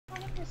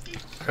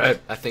Alright,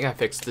 I think I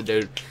fixed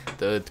the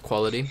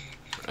quality.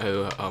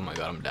 Oh my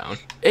god, I'm down.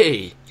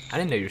 Hey! I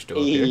didn't know you're still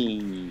up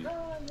here.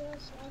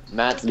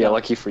 Matt's Yeah,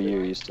 lucky for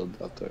you, he's still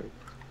up there.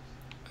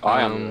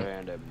 I on the other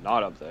hand am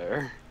not up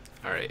there.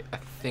 Alright, I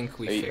think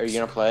we Are you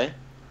gonna play?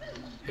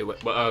 Hey, what?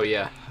 Oh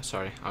yeah,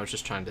 sorry. I was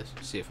just trying to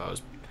see if I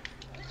was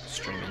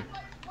streaming.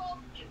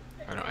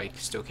 I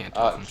still can't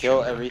tell if I'm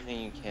kill streaming.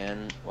 everything you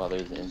can while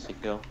there's an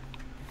insta-kill.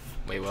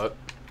 Wait, what?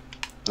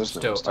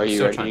 Still, Are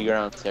you ready to go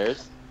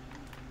downstairs?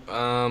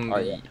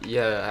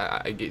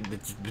 Yeah, I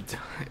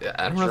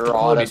don't know if the Geronimo.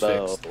 quality's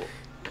fixed.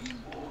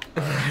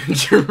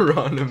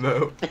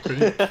 Geronimo.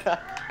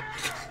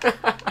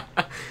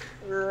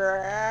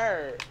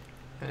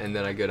 And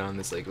then I go down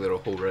this like little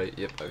hole right.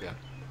 Yep, okay.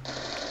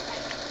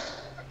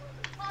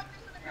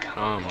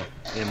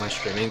 Am I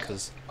streaming?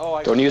 Cause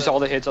don't use all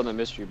the hits on the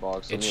mystery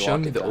box. it showed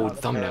me the old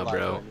thumbnail,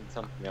 bro. I need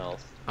something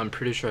else. I'm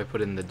pretty sure I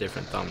put in the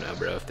different thumbnail,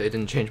 bro. If they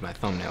didn't change my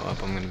thumbnail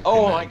up, I'm gonna be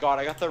Oh mad. my god,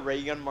 I got the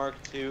ray gun Mark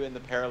II and the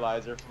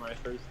paralyzer for my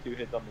first 2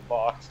 hits on the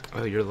box.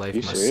 Oh, your life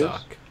You must serious?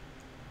 suck.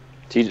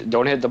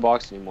 Don't hit the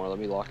box anymore. Let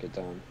me lock it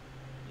down.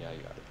 Yeah, you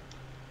got it.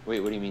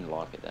 Wait, what do you mean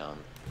lock it down?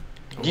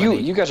 Oh,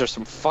 You guys are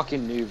some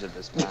fucking noobs at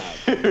this map.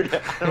 Dude,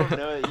 I don't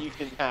know that you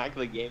can hack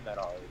the game that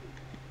already.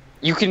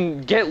 You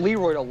can get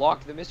Leroy to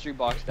lock the mystery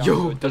box down Yo,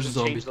 so it there's a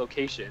doesn't change zombie.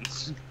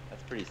 locations.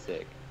 That's pretty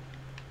sick.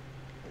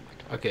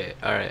 Okay,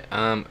 alright,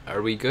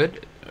 are we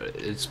good?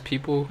 Is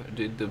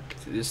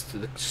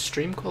the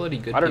stream quality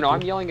good? I don't know, I'm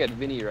people? yelling at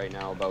Vinny right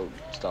now about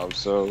stuff,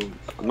 so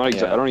I'm not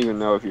Yeah. I don't even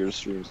know if your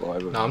stream's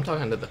live or No, I'm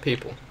talking to the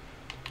people.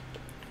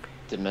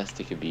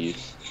 Domestic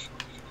abuse.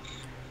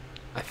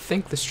 I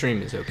think the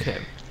stream is okay.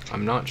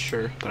 I'm not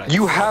sure, but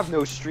You have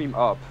no stream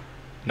up.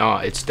 No,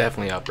 it's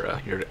definitely up, bro.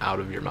 You're out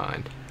of your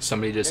mind.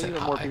 Somebody just Maybe said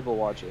there are more hi. people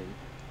watching.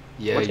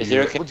 Yeah, Is you.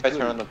 it okay if I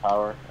turn on the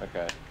power?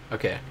 Okay.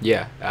 Okay,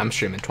 yeah, I'm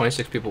streaming.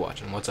 26 people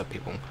watching. What's up,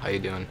 people? How you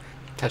doing?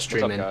 Test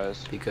What's up, streaming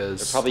guys? because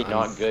They're probably I'm-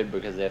 not good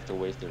because they have to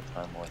waste their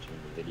time watching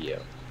the video.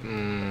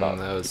 That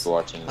was People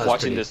watching. that was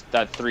Watching pretty-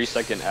 that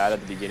 3-second ad at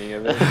the beginning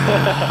of it.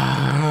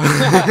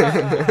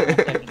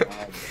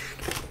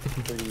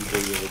 Pretty big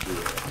of a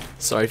deal.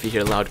 Sorry if you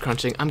hear loud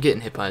crunching. I'm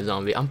getting hit by a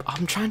zombie. I'm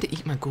trying to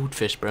eat my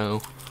goldfish,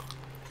 bro.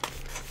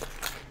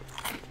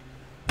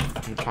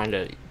 I'm trying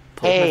to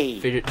put Hey! my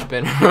fidget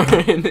spinner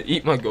and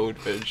eat my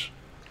goldfish.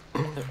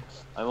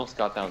 I almost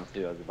got down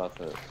too. I was about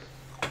to.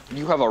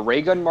 You have a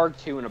ray gun Mark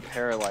II and a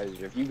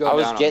paralyzer. If you go I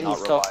was down, getting I'm not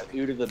stuff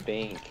reviving. out of the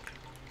bank,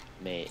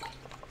 mate.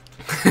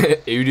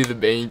 Ew to the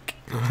bank.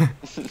 I'm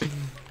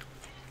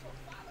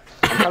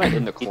kind of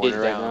in the He did corner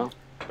right down, now.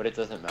 but it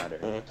doesn't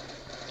matter.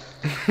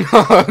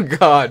 Oh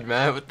god,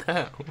 man, what the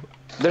hell?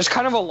 There's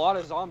kind of a lot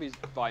of zombies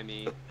by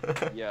me.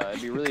 Yeah,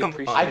 it'd be really Come on.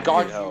 appreciated. I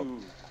got if help. you.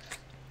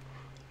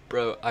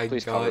 Bro, I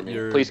Please cover got me.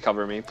 your... Please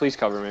cover me. Please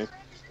cover me.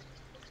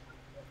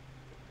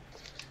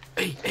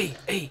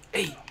 Hey.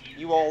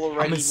 You all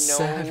already I'm know. a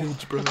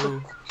savage, bro.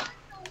 That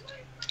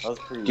was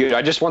pretty. Dude,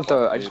 I just want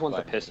the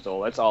Dude, pistol.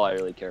 That's all I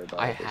really care about.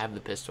 I have the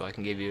pistol. I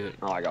can give you it.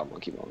 Oh, I got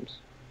monkey bombs.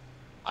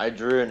 I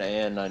drew an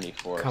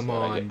AN-94. Come so I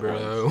on, get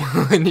bro.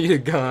 points. I need a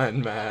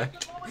gun,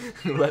 Matt.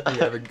 Let me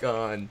have a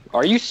gun.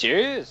 Are you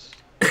serious?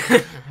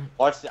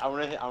 Watch. I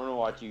wanna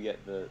watch you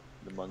get the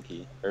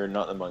monkey, or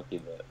not the monkey,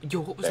 the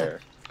Yo, what was bear.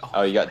 that?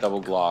 Oh, you got my double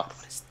God, Glocks.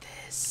 What is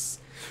this?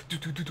 Do.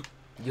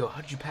 Yo,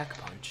 how'd you pack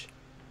a punch?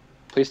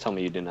 Please tell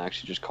me you didn't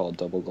actually just call it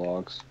double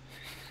logs.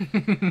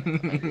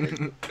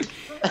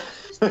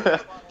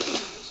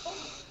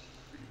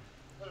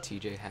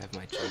 TJ, have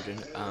my children.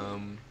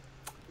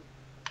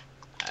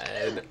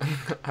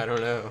 I don't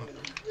know.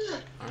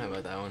 I don't know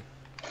about that one.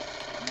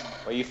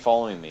 Why are you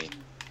following me?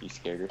 You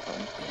scared or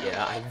something?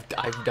 Yeah,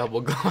 I've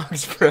double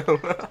Glocks, bro.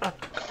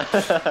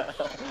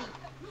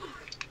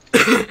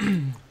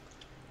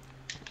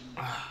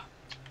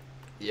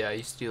 Yeah, I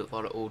used to do a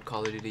lot of old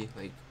Call of Duty,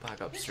 like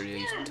Black Ops 3. I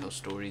used to tell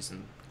stories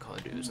and Call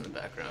of Duty was in the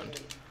background.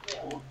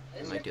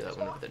 I might do that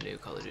whenever the new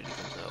Call of Duty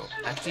comes out.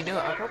 Actually, no,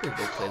 I'll probably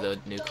go play the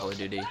new Call of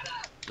Duty,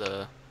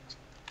 the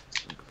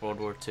World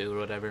War II or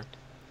whatever.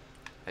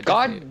 I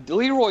definitely- God,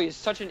 Leroy is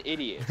such an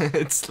idiot.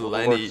 It's World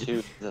War Lenny. II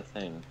is a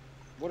thing.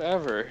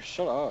 Whatever,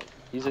 shut up.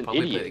 He's I'll an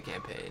probably idiot. play the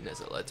campaign as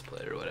a Let's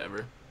Play or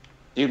whatever.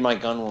 Dude, my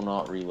gun will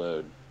not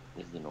reload.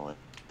 It's annoying.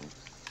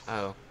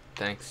 Oh,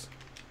 thanks.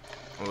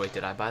 Oh wait,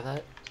 did I buy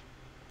that?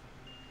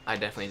 I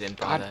definitely didn't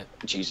buy God, that.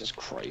 Jesus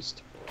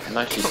Christ. I'm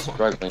actually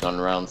struggling on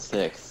round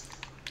 6.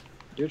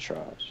 You're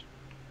trash.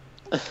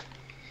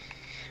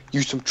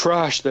 You some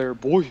trash there,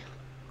 boy.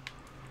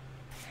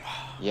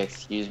 Yeah,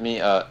 excuse me.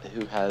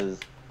 Who has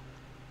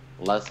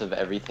less of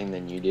everything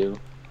than you do?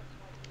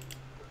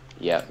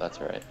 Yeah, that's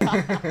right.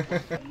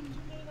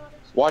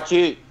 Watch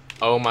it.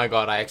 Oh my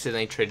god, I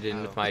accidentally traded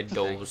in with Oh, my thanks.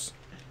 dolls.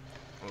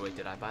 Oh wait,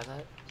 did I buy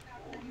that?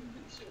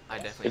 I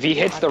definitely If he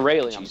didn't hits buy the that.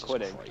 railing, I'm Jesus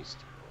quitting. Christ.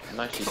 I'm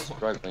actually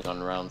struggling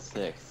on round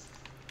 6.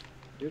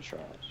 You're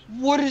trash.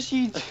 What is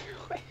he doing?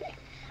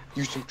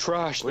 You some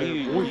trash What are there,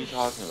 you, boy. what are you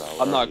talking about? I'm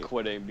Where are not you?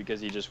 quitting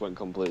because he just went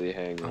completely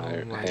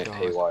Oh my God.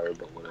 haywire,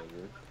 but whatever.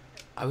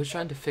 I was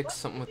trying to fix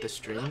something with the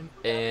stream,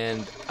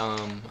 and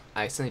I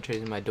accidentally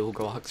traded my dual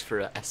Glocks for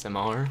a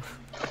SMR.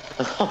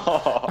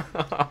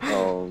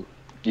 Oh,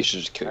 you should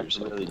just kill That's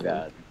yourself. really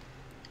bad.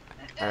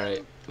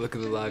 Alright, look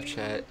at the live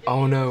chat.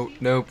 Oh no,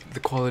 nope, the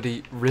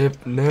quality,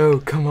 rip, no,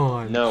 come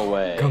on. No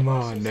way. Come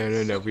on,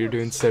 no, we're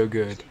doing so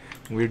good.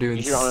 We're doing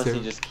You should so...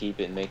 honestly just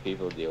keep it and make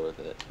people deal with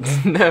it.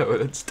 No,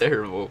 that's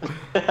terrible.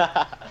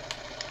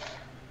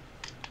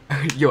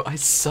 Yo, I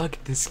suck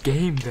at this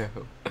game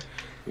though.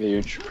 Yeah,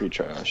 you're pretty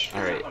trash.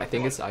 Alright, I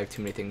think I have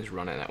too many things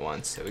running at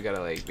once, so we gotta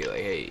like be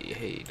like,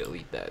 hey,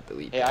 delete that,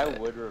 delete Hey, that. I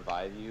would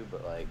revive you,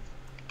 but like,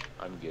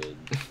 I'm good.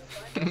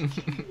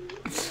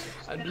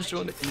 I just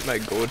want to eat my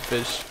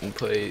goldfish and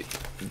play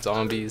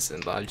zombies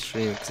and live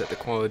stream because the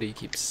quality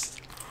keeps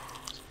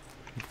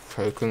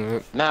poking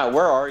it. Matt,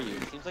 where are you?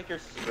 It seems like you're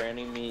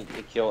stranding me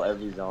to kill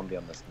every zombie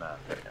on this map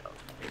right now.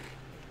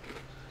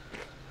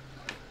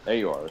 There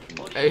you are.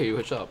 Hey,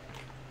 what's up?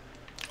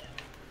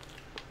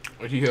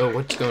 Yo,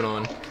 what's going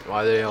on?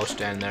 Why are they all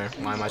standing there?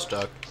 Why am I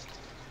stuck?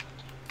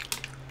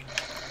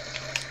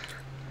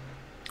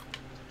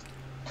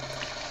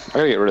 I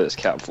gotta get rid of this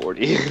Cap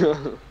 40.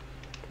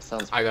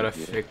 Sounds I gotta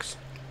pretty good. fix.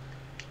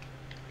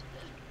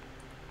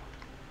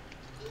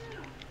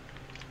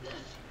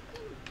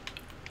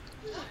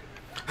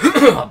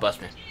 Oh,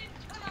 bust me.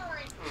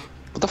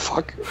 What the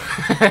fuck?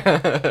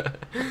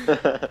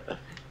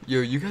 Yo,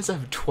 you guys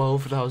have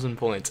 12,000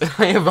 points.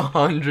 I have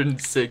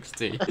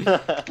 160.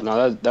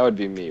 No, that would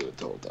be me with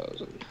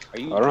 12,000. Are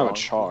you I don't have a drunk,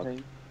 chalk. you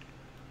think?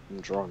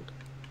 I'm drunk.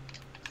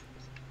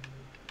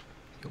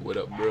 What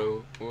up,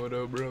 bro? What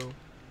up, bro?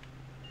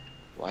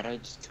 Why'd I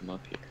just come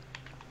up here?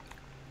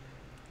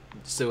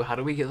 So how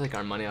do we get like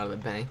our money out of the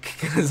bank?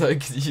 Because I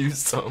could use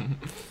some.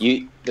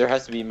 There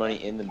has to be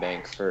money in the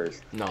bank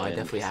first. No, I and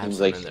definitely it have seems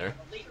some like in there.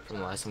 From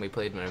the last time we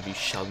played, whenever you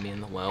shoved me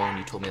in the well and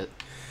you told me that.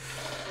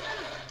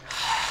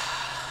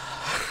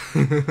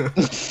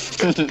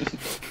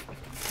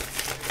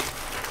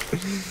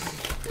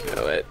 You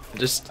know what?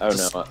 Just. Oh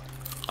no,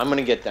 I'm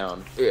gonna get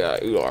down.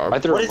 Yeah, you are. I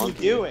threw What a is he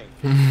monkey. doing?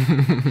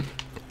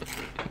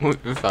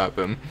 What just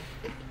happened?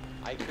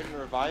 I couldn't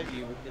revive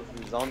you because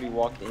the zombie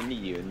walked into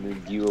you and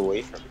moved you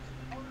away from me.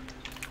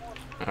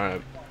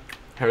 Alright.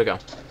 Here we go.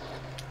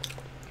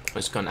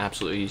 This gun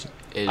absolutely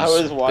is I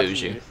was watching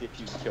bougie. you to see if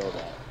you killed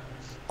that.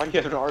 Why do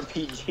you have an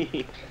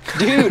RPG?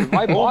 Dude,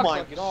 my Oh box my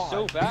suck is God.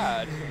 so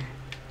bad.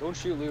 Don't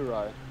shoot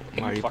Leroy.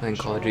 Why are you fucking playing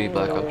Call of Duty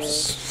Black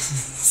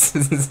Ops?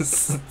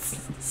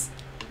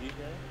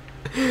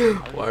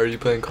 Why are you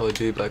playing Call of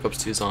Duty Black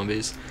Ops 2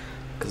 Zombies?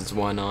 Because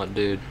why not,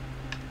 dude?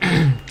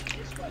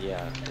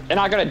 Yeah. And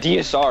I got a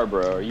DSR,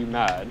 bro. Are you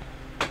mad?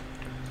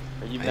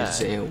 Are you mad?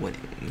 Isaiah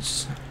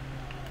Winnings.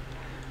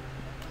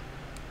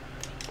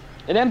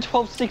 An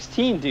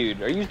M1216,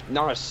 dude. Are you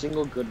not a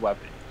single good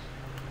weapon?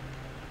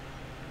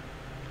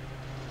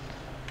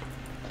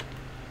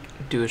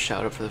 Do a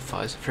shout out for the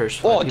first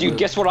five Oh, people. dude,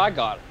 guess what I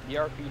got? The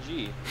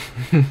RPG.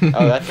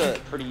 Oh, that's a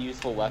pretty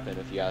useful weapon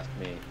if you ask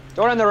me.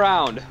 Don't end the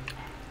round.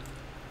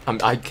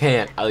 I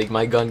can't.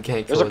 My gun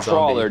can't kill There's a a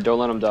crawler. zombie. Don't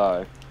let him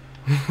die.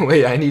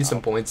 Wait, I need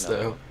some points no.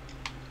 though.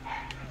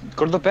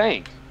 Go to the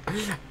bank.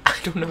 I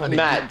don't know how to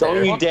Matt, get don't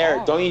there. you Fuck dare!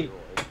 off, Don't you? Leroy.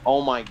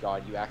 Oh my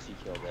God, you actually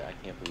killed it! I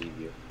can't believe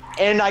you.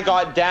 And I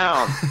got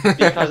down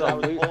because I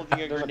was holding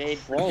a There's grenade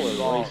a for crawler too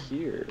long. right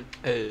here.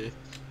 Hey.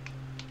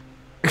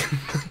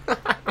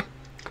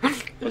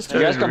 Just You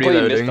guys started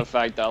completely missed reloading. the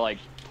fact that I like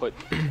put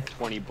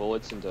 20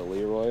 bullets into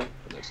Leroy.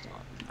 But that's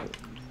not.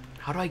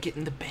 How do I get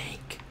in the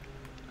bank?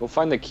 Go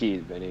find the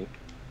keys, Vinny.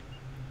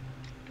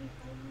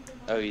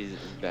 Oh, he's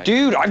back.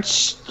 Dude,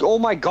 oh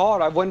my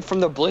God! I went from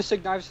the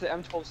ballistic knives to the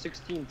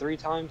M1216 3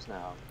 times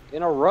now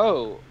in a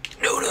row.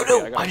 No,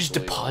 Yeah, I got just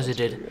bullied.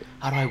 deposited. That's pretty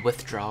How do I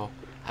withdraw?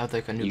 I have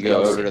like a new You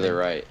go gun over to the setting.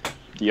 right. good.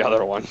 The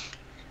other one.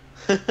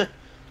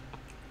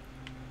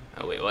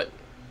 Oh wait, what?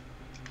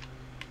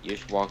 You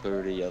should walk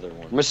over to the other I'm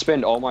one. gonna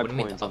spend all my What do you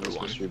mean, points the on other this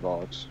one? mystery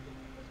box.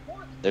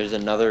 There's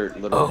another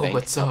little Oh, bank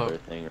what's teller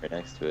up? thing right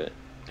next to it.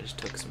 I just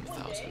took some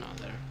 1,000 on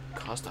there.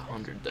 Cost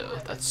 100 though.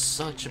 That's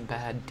such a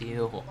bad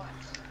deal.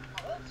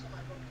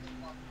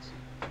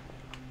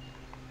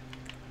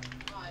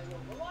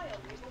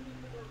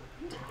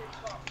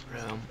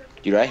 Bro,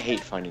 Dude, I hate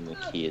finding the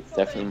key. It's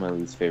definitely my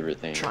least favorite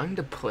thing. trying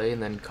to play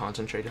and then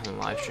concentrate on the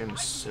live stream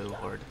is so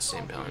hard at the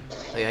same time.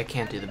 Like I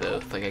can't do the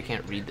both. Like I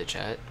can't read the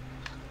chat.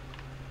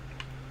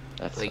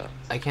 That's Like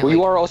I can't. Well, you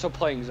like- are also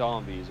playing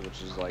zombies,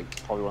 which is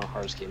like probably one of the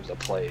hardest games to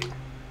play.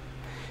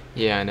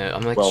 Yeah, I know.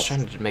 I'm like Well- just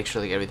trying to make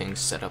sure like everything's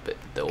set up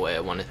the way I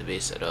want it to be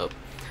set up.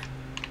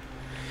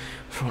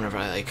 For whenever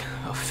I like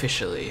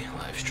officially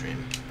live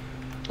stream.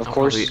 Of I'll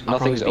course, probably- I'll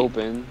nothing's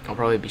probably open. I'll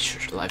probably be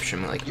live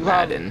streaming like You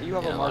have Madden a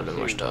and a lot of more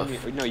marquee.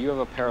 stuff. No, you have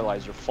a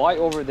paralyzer. Fly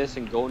over this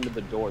and go into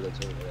the door that's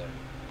over there.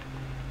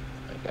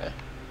 Okay.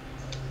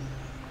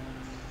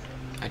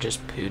 I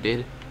just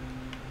pooted.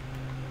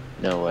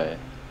 No way.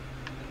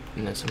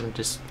 And then someone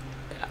just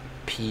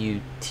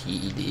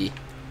P-U-T-E-D.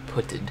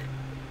 Putted.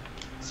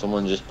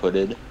 Someone just put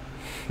it.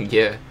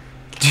 Yeah.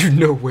 Do you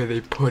know where they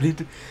put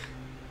it?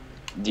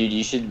 Dude,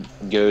 you should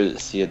go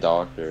see a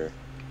doctor.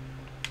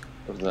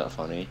 Wasn't that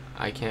funny?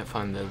 I can't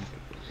find the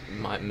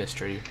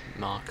mystery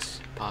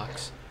box.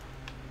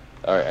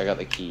 Alright, I got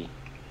the key.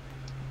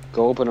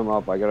 Go open them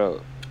up. I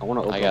want to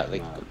open I got up the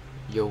map.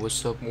 Yo,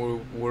 what's up,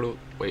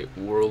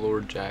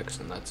 Warlord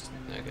Jackson? That's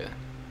okay.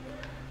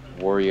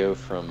 Wario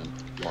from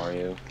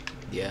Mario.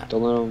 Yeah,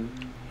 Don't let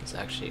them. he's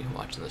actually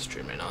watching the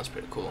stream right now. It's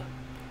pretty cool.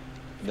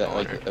 That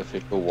like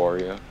official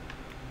Wario.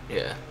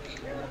 Yeah.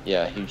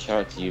 Yeah, huge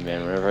shout out to you,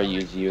 man. Whenever I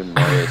use you in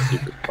Mario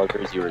Super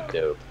Pluggers, you were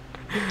dope.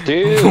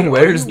 Dude,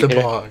 Where's the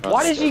you- box?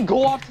 why does he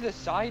go off to the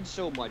side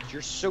so much?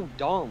 You're so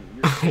dumb.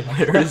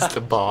 Where is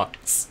the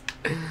box?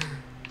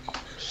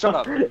 Shut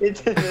up.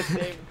 It's in the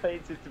same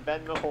place it's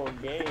been the whole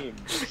game.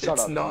 Shut It's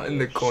up. not in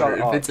the Shut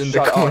corner. up. If it's in the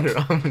Shut up. corner,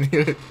 I'm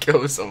gonna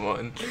kill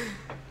someone.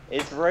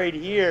 It's right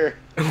here.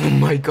 Oh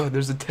my god,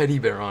 there's a teddy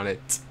bear on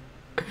it.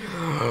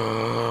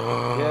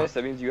 Yes,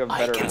 that means you have I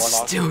better can one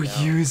off still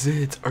now. use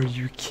it. Are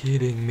you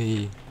kidding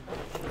me?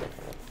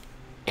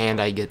 And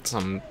I get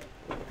some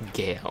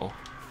Gale.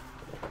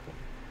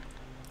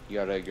 You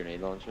got a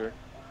grenade launcher?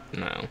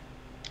 No.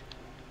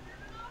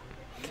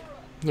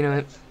 You know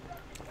what?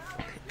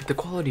 If the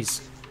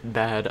quality's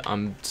bad,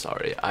 I'm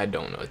sorry. I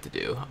don't know what to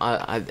do.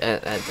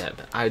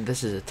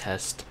 This is a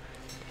test.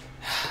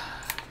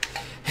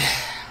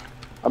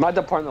 I'm at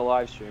the part in the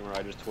live stream where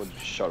I just told you to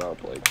shut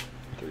up like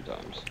 3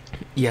 times.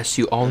 Yes,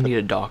 you all need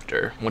a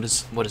doctor. What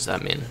does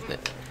that mean?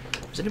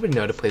 Does anybody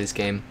know how to play this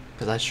game?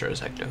 Because I sure as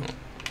heck don't.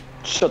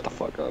 Shut the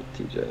fuck up,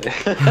 TJ.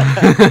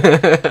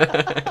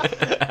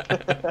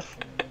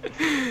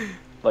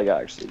 Like,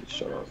 actually, just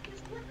shut up.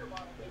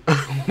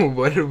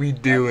 What are we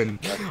doing?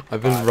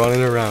 I've been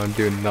running around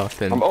doing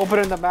nothing. I'm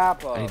opening the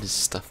map up. I need to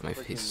stuff my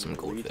face with some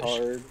goldfish.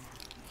 Retard.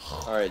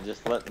 Alright,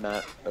 just let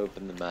Matt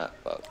open the map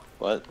up.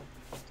 What?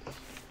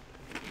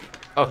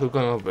 Oh, who's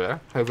going over there?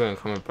 Who's going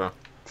to come up there?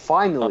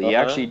 Finally, he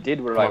Uh-huh. actually did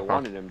what I Uh-huh.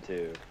 wanted him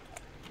to.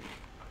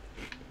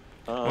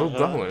 Who's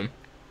going?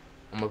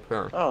 I'm up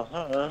here.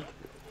 Uh-huh.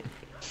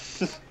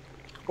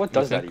 What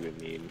does that even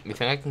mean? You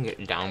think I can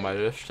get down by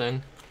this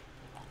thing?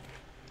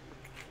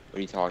 What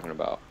are you talking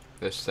about?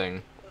 This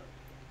thing.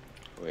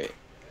 Wait.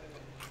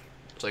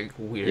 It's like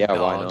a weird Yeah, dog.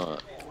 why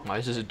not? Why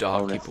does this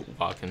dog Oh, keep that's-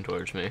 walking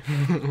towards me?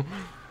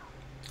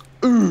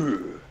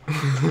 You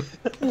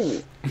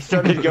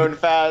started going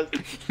fast.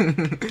 I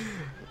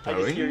Are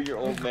just we? hear your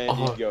old man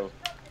Oh. dude go.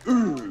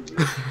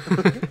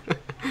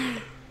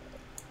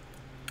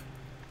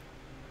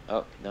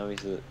 Oh, now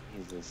he's a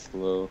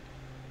slow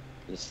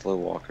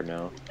walker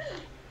now.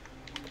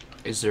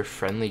 Is there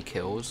friendly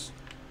kills?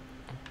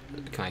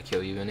 Can I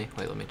kill you, Vinny?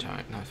 Wait, let me try.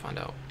 Let me find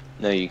out.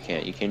 No, you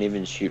can't. You can't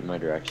even shoot in my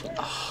direction.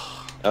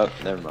 Oh,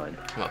 never mind.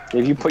 Well,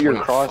 If you put your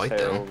we're gonna fight crosshair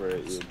then. over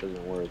it, it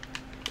doesn't work.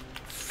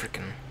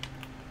 Frickin'.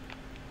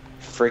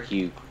 Frick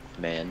you,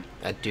 man.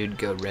 That dude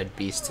go Red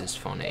Beast is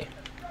funny.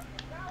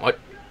 What?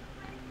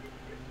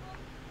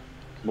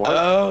 What?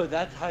 Oh,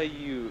 that's how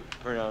you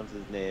pronounce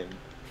his name.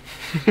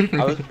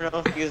 I was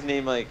pronouncing his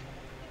name like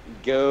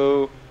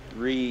Go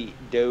Re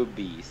Do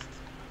Beast.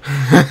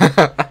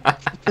 What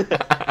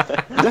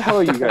the hell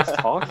are you guys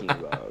talking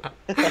about?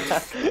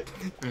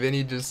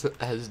 Vinny just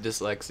has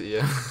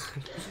dyslexia.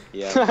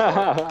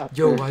 Yeah.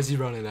 Yo, why is he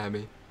running at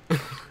me?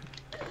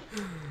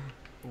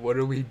 What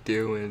are we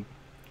doing?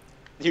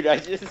 Dude, I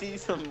just see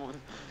some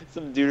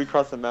dude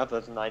across the map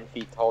that's 9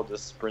 feet tall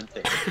just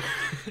sprinting.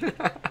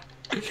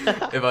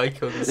 If I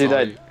kill this Dude,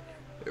 zombie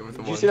with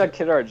Did one you see that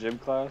kid in our gym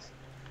class?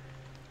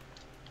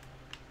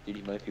 Dude,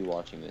 he might be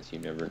watching this. You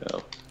never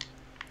know.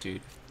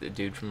 dude, the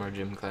dude from our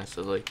gym class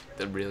with like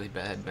the really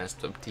bad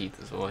messed up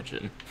teeth is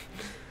watching.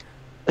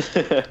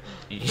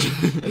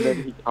 And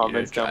then he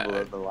comments You're down below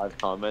trying. the live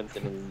comments,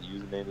 and his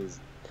username is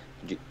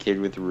kid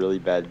with really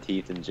bad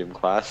teeth in gym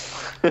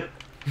class. They're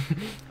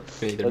That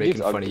making dude's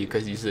fun of ugly. you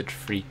because you're such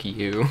freaky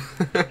you.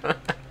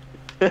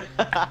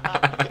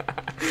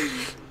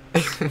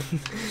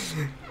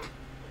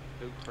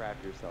 Go crap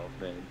yourself,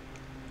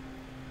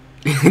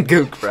 man.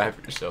 Go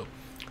crap yourself.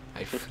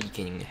 I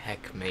freaking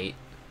heck, mate.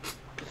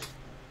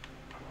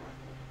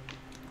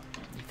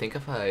 You think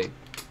if I...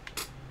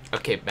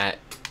 Okay, Matt.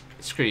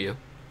 Screw you.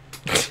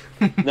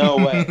 No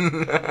way.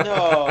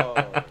 No.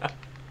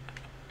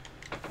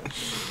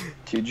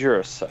 Dude, you're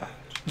a savage.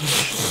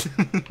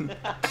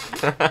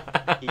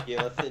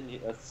 Yeah,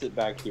 let's sit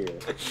back here.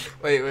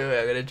 Wait,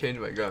 I gotta change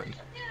my gun.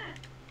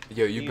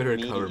 Yo, you You better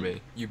mean- cover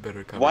me. You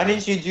better cover Why me.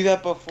 didn't you do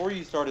that before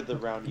you started the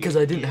round? Because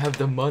I didn't have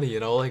the money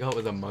and all I got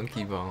was a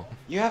monkey bomb.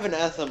 You have an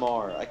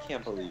SMR. I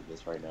can't believe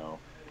this right now.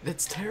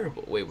 That's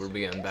terrible. Wait, we're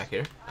beginning back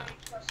here? Oh.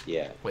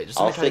 Yeah. Wait, just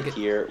I'll let me try to sit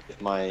get... here with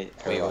my. Wait,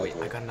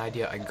 paralyzer. I got an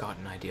idea. I got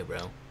an idea,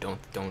 bro. Don't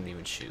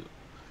even shoot.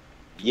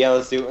 Yeah,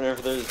 let's do it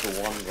whenever there's the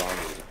one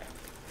zombie.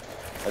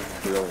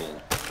 That's brilliant.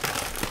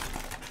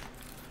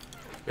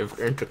 If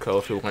Interco,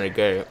 if you want to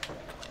get it.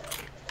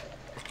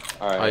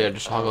 Alright. Oh yeah,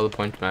 just hog all the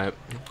points, Matt.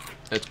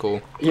 That's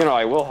cool. You know,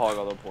 I will hog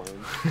all the points.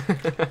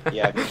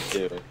 Yeah, me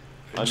too.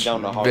 I'm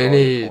down to hog all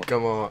Vinny, the points.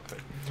 come on.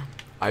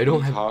 I What don't are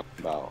you have. talking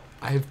about?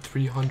 I have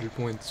 300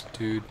 points,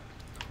 dude.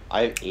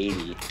 I have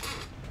 80.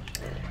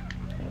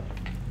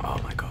 Oh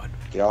my god.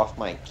 Get off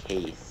my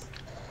case.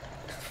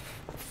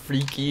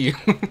 Freak you.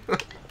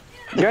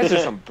 You guys are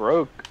some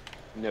broke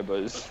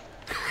nibbas.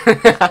 Can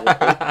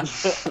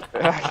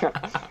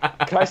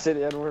I say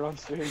the N-word on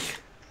stream?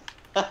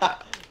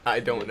 I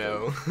don't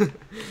know.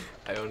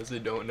 I honestly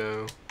don't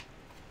know.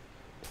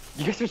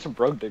 You guys are some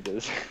broke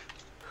niggas.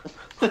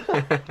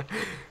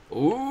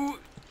 Ooh,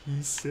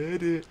 he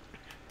said it.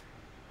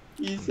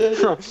 He said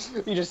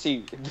it. You just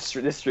see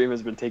this stream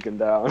has been taken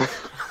down.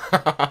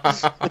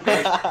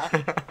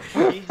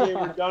 DJ,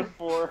 we're done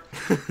for.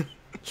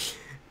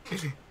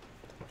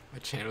 My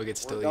channel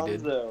gets We're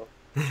deleted. done,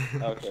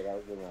 okay, that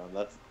was a round.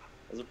 That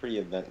was a pretty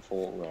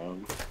eventful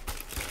round.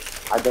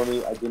 I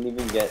didn't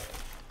even get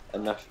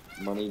enough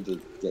money to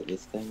get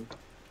this thing.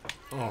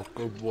 Oh,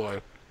 good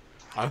boy.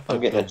 I'm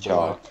getting a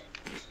chalk.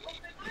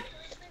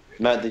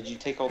 Matt, did you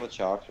take all the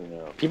chalks or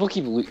no? People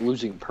keep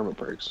losing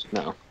perma-perks.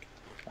 No.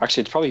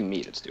 Actually, it's probably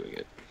me that's doing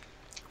it.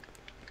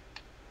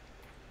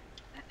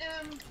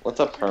 What's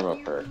a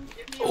perma perk?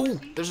 Oh,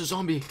 there's a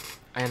zombie.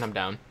 And I'm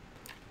down.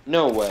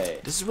 No way.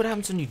 This is what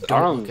happens when you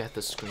don't look at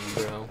the screen,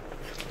 bro.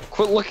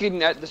 Quit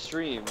looking at the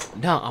stream.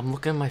 No, I'm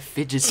looking at my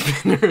fidget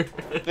spinner.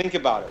 Think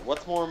about it.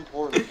 What's more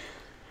important?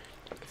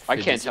 I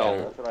can't Fidget tell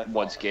spinner. That's what I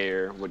what's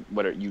gayer,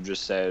 what you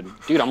just said.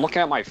 Dude, I'm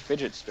looking at my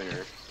fidget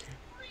spinner.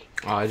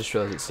 Oh, I just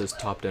realized it says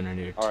top down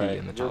under your T Alright,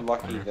 in the you're top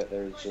lucky corner. that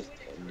there's just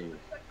a new.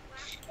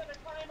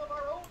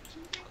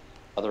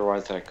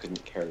 Otherwise, I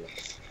couldn't care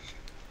less.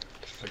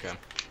 Okay.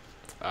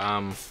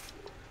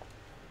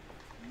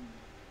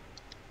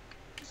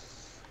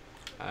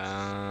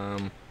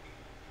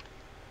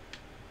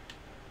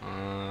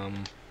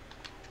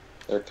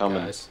 They're coming.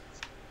 Guys.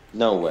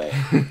 No way.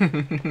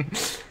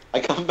 I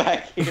come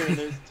back here and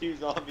there's two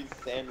zombies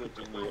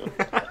sandwiching you.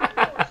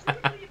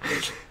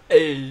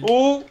 Hey.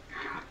 Ooh!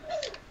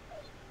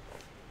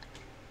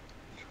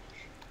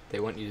 They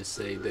want you to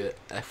say the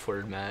F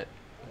word, Matt.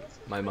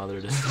 My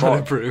mother does not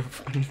approve.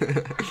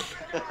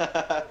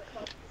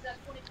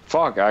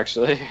 Fuck,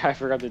 actually. I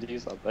forgot to do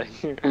something.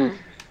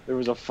 There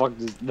was a fuck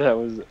that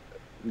was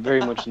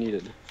very much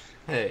needed.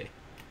 Hey,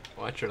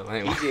 watch your DJ,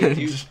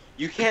 language.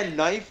 you can't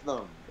knife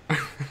them.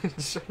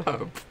 Shut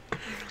up.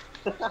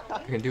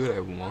 I can do what I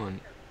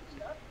want,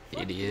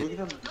 Look idiot.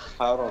 at them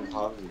piled on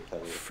top of each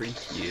other. Freak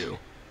you.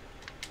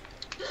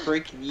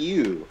 Freak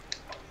you.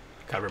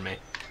 Cover me.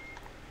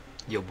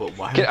 Yo, but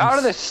why? Get are out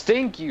of the these-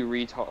 stink, you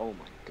retard. Oh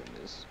my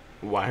goodness.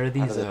 Why are Out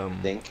these of the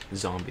stink.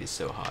 zombies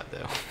so hot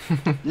though?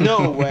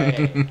 No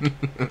way.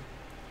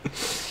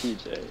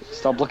 TJ,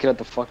 stop looking at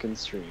the fucking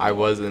stream. I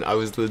wasn't. I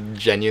was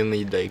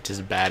genuinely like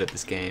just bad at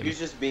this game. He's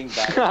just being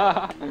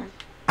bad.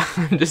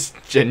 I'm just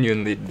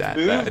genuinely that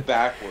Move bad.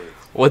 backwards.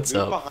 What's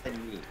Move up?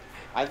 behind me.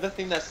 I have the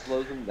thing that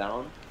slows him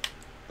down,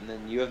 and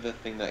then you have the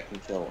thing that can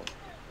kill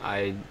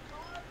him.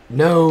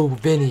 No,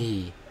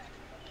 Vinny.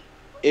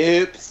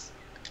 Oops.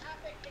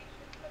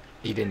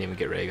 He didn't even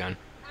get ray gun.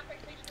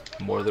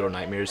 More Little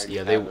Nightmares. I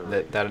Yeah, have a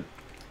ray that.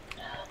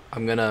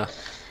 I'm gonna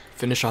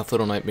finish off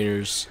Little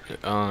Nightmares,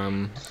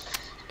 and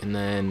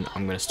then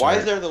I'm gonna start Why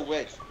is there the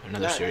witch?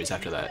 another Matt, series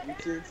after that. You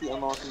seriously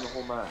unlocking the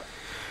whole map.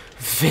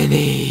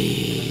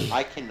 Vinny.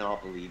 I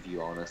cannot believe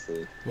you,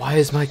 honestly. Why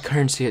is my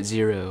currency at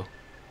 0?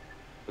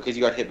 Because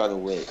you got hit by the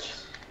witch.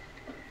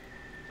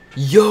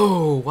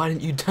 Yo, why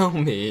didn't you tell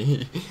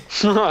me?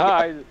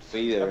 I Me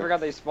either. forgot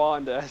they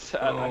spawned us.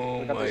 I Oh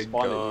forgot my they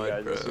spawned God, you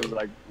guys bro. as soon as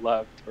I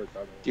left.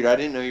 Dude, I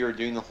didn't know you were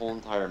doing the whole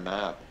entire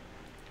map.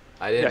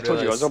 I Yeah, I didn't told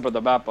you I was realize. opening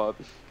the map up.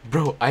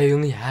 Bro, I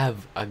only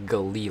have a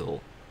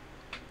Galil.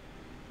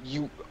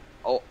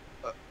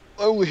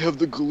 I only have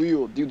the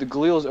Galil. Dude, the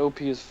Galil is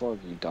OP as fuck,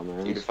 you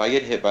dumbass. Dude, if I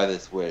get hit by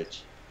this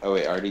witch... Oh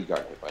wait, I already got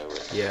hit by a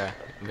witch. Yeah,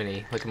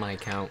 Vinny, look at my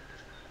account.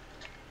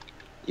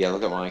 Yeah,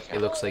 look at my It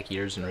account. looks like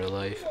yours in real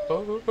life.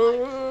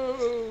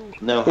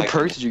 No, What I,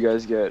 perks did you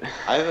guys get?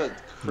 I have a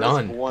crisp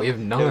None. one We have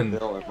none.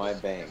 bill in my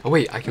bank. Oh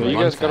wait, I can You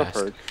run guys got a fast.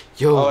 perk.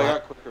 Yo, Oh, I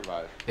got quick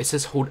revive. it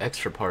says hold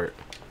extra part.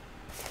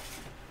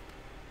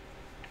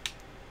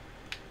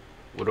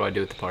 What do I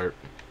do with the part?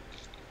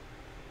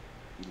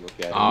 You look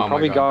at it. Oh You my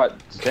probably God.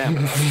 got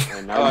stamina,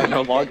 and now Oh, you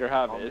no you longer get-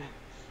 have it.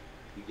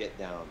 You get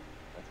down.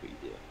 That's what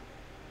you do.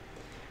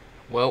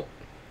 Well,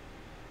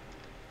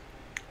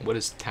 what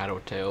is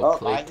Tattletale? Oh,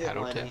 Play I hit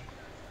Tattletale. Lenny.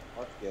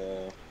 Let's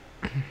go.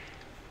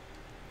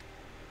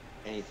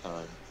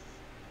 Anytime.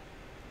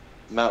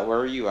 Matt, where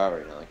are you at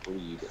right now? Like, what are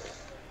you doing?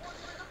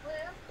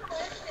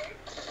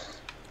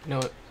 You know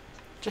what?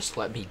 Just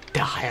let me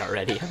die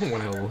already. I don't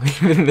want to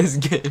live in this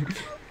game.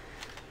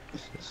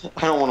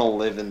 I don't want to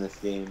live in this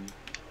game.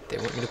 They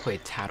want me to play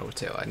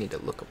Tattletale. I need to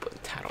look up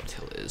what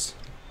Tattletale is.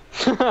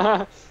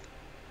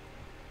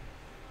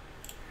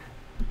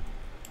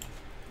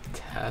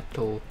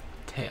 Tattletale.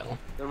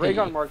 The Hey.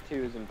 Raygun Mark II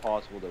is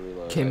impossible to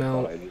reload. Came I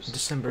thought out I just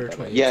December put that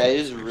 20th. in. Yeah, it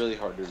is really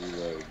hard to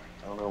reload.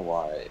 I don't know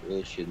why. It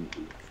really shouldn't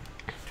be.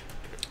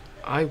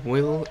 I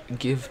will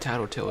give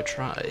Tattletale a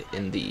try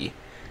in the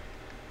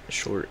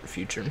short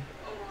future.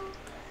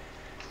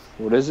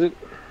 What is it?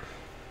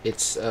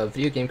 It's a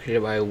video game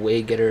created by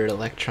Waygetter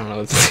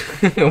Electronics.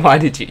 Why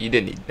did you? You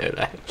didn't even know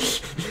that.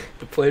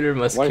 The player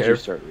must Why did care you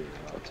start reading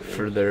about today?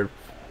 for their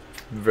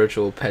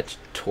virtual pet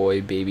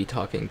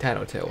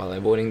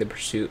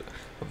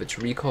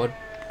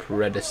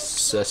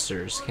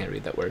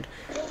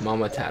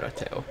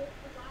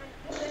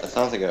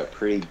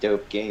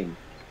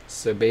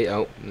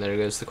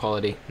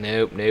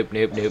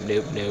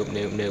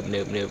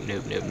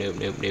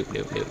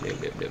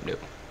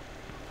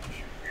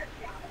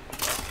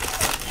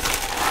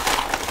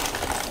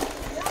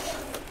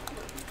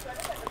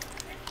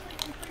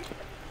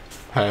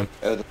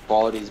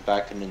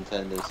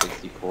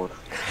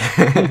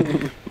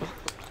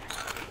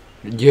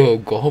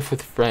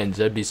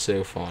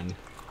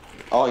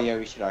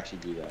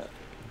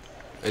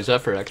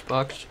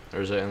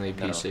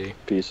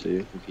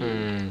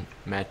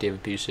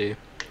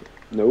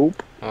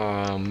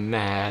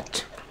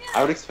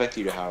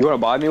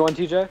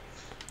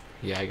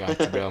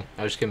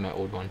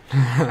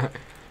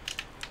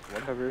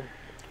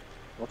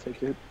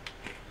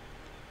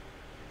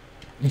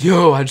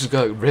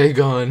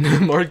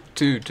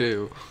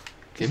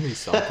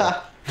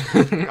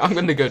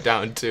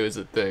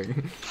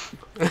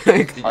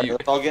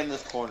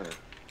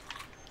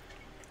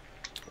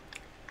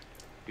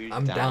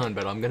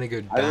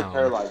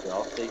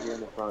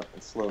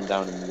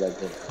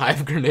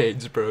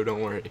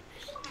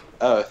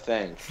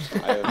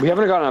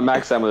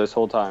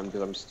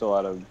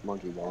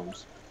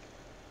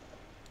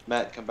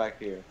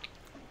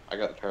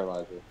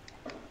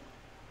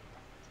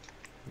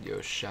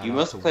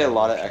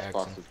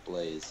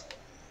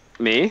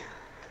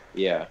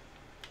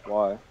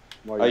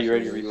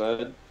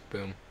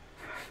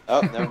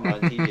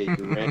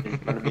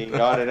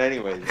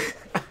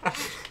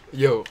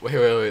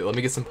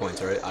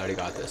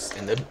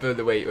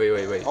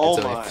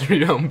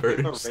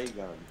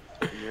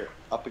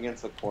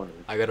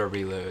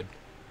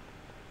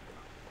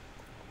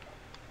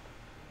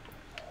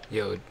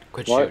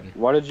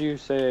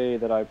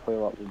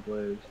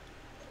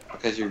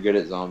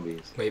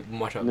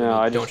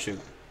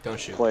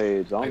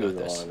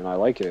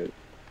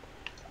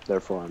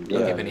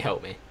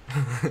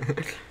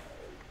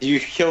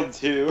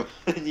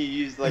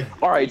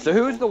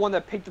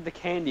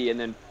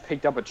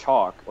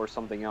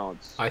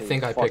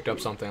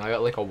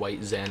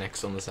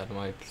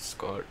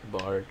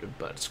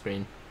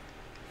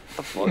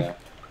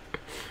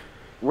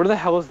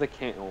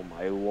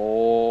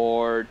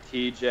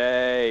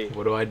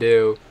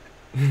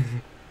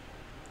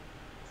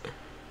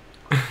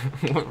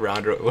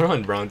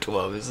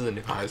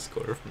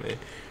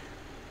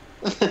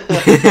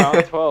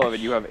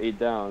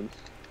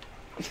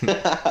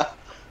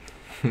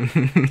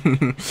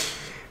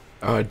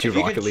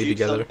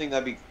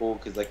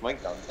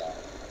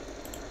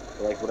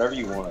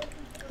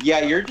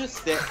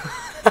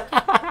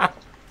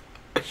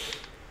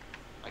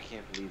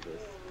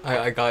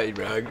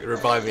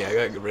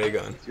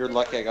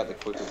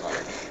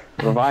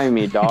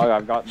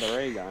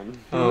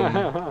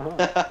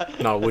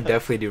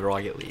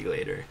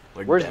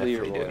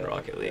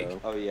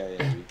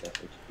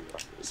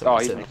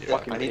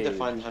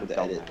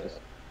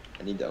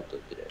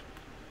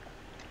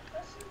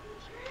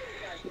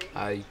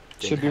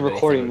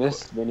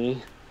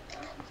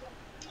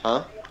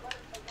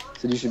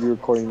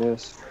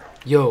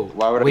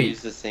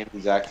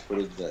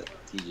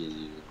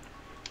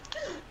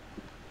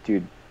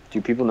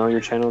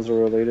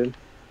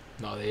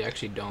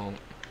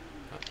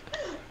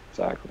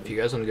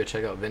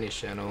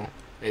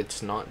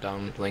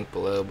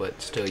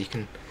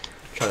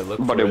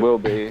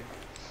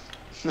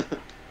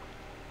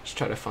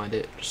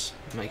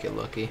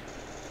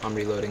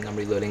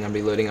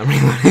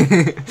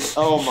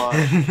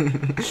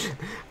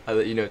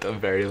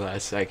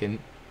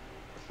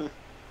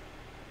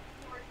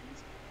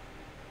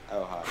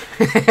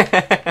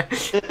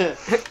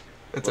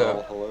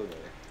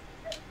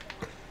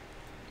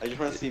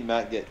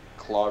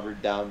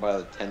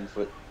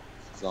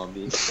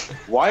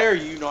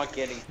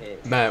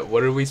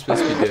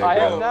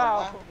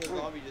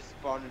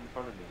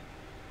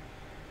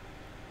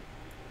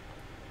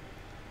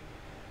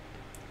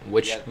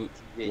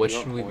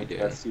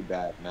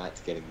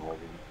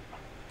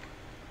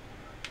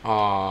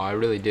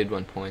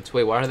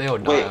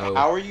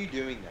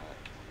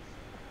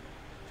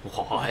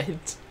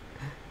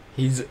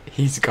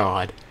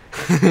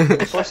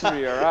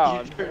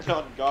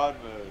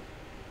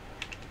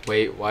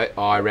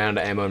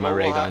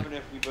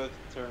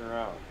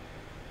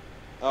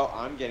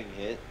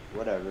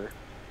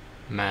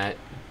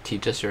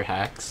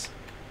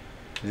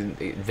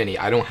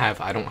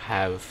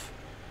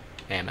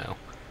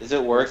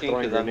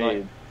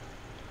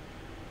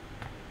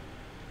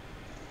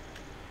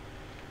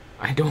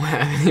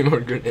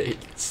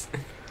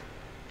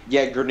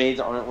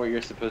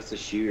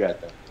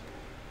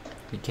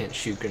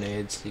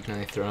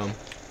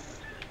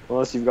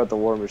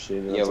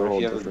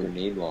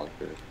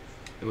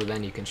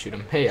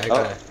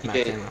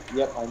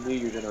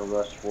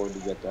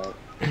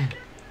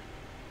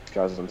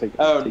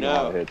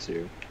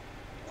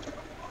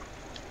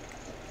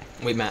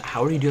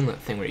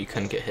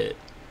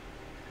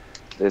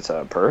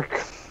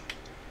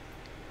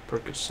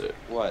Percocet.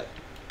 What?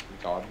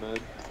 God mode?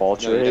 Fall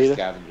No, you're just trade.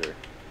 scavenger.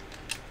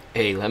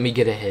 Hey, let me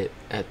get a hit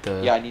at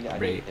the Yeah, I need a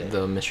hit.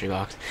 the mystery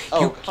box.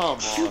 Oh, you, come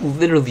You on.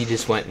 literally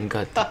just went and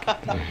got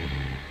the...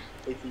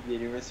 If you did,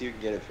 you want to see who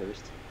can get it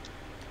first.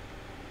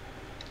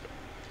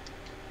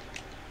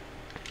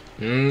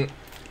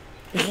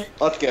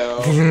 Let's go.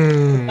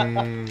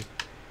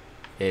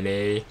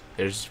 NA,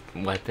 there's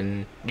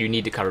weapon. You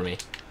need to cover me.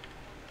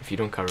 If you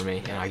don't cover me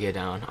and I get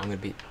down, I'm gonna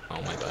be...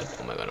 Oh my god,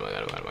 oh my god, oh my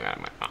god, oh my god, oh my god,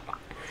 oh my god.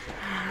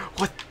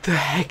 What the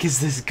heck is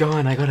this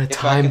gun? I got a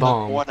time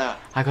bomb.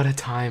 I got a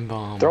time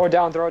bomb. Throw it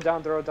down, throw it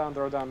down, throw it down,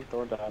 throw it down,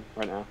 throw it down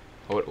right now.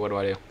 What do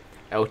I do?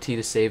 LT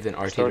to save, then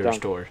RT to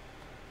restore.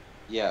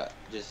 Yeah,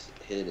 just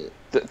hit it.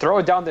 Throw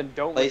it down, then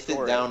don't Place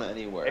restore it down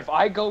anywhere. If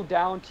I go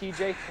down,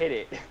 TJ, hit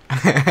it.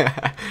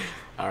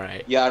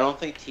 Alright. Yeah, I don't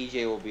think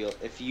TJ will be...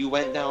 If you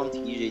went down,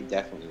 TJ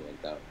definitely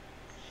went down.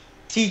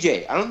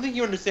 TJ, I don't think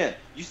you understand.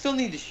 You still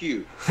need to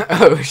shoot.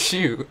 Oh,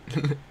 shoot.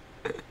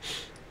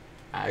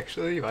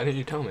 Actually, why didn't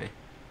you tell me?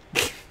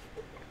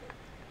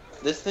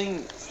 This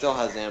thing still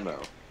has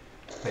ammo.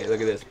 Hey, look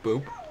at this.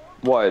 Boop.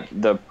 What?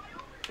 The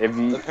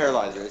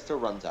paralyzer, it still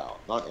runs out.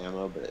 Not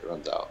ammo, but it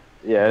runs out.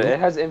 Yeah, it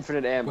has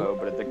infinite ammo,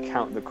 but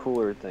the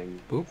cooler thing.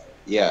 Boop.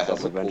 Yeah,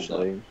 that's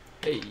eventually.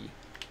 Hey.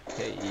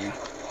 Hey.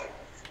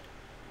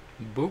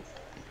 Boop.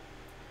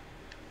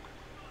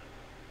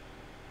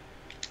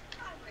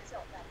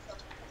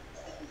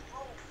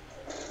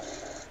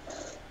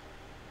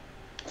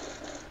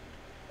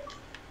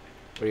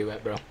 Where you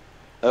at, bro?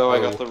 Oh, I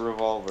got the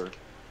revolver.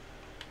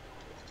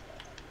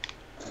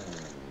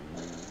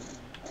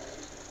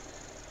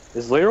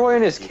 Is Leroy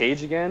in his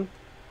cage again?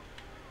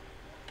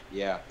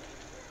 Yeah.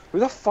 Who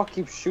the fuck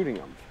keeps shooting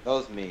him? That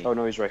was me. Oh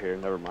no, he's right here.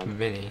 Never mind.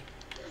 Vinny.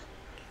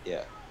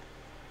 Yeah.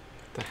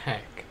 What the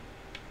heck?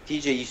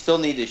 TJ, you still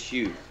need to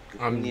shoot.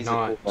 I'm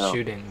not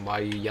shooting. Why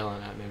are you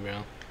yelling at me,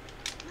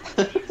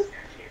 bro?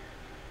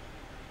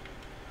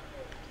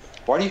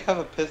 Why do you have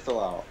a pistol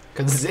out?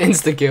 Cause it's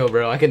insta-kill,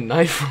 bro. I can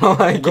knife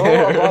all I Go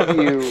care. above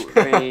you,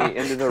 Vinny,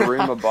 into the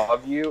room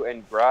above you,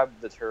 and grab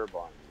the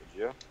turbine,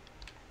 would you?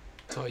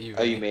 That's all you.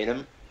 Oh, you made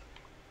him?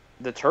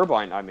 The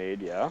turbine I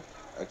made, yeah.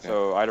 Okay.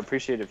 So I'd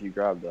appreciate if you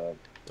grabbed that.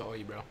 That's all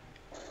you, bro.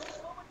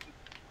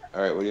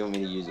 Alright, what do you want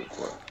me to use it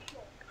for?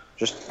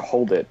 Just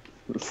hold it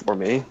for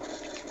me.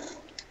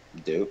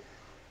 Dope.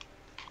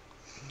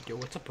 Yo,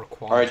 what's up,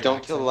 Raquan? Alright,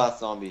 don't kill the last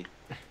zombie.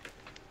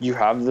 You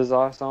have the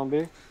last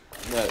zombie?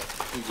 No,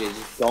 TJ,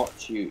 just don't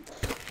shoot.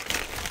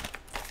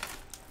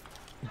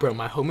 Bro,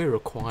 my homie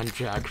Raquan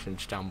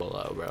Jackson's down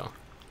below, bro.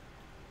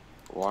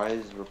 Why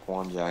is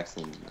Raquan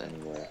Jackson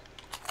anywhere?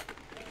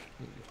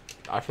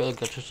 I feel like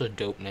that's just a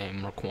dope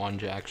name, Raquan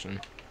Jackson.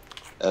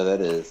 Oh,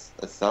 that is.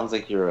 It sounds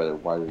like you're a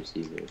wide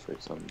receiver for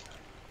some.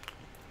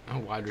 A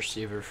wide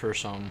receiver for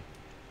some.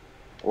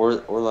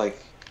 Or like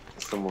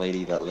some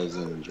lady that lives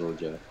in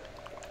Georgia.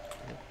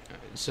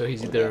 So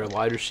he's either a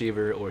wide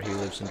receiver or he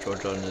lives in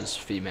Georgia and is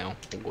female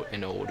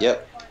and old.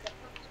 Yep.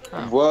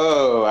 Oh.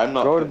 Whoa, I'm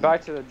not. Go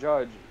back to the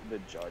judge. The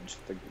judge.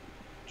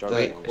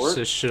 Wait,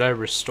 so should I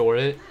restore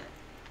it?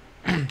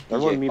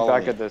 Everyone meet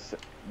back at this.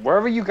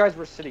 Wherever you guys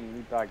were sitting,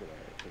 meet back there.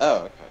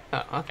 Oh, okay.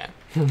 Oh,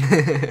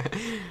 okay.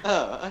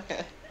 Oh,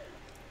 okay.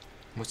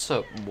 What's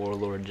up,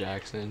 Warlord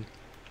Jackson?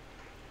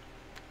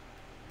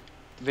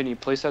 Vinny,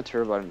 place that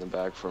turbine in the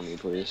back for me,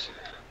 please.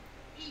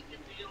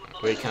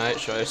 Wait,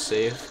 should I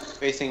save?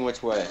 Facing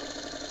which way?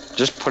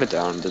 Just put it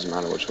down, it doesn't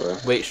matter which way.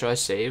 Wait, should I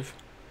save?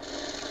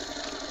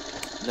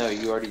 No,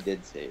 you already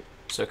did save.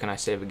 So can I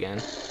save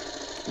again?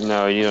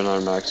 No, you don't know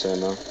max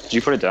ammo. Did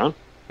you put it down?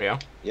 Yeah?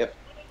 Yep.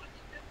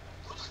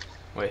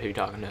 Wait, who you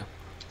talking to?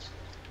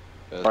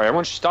 Alright,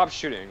 everyone stop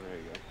shooting.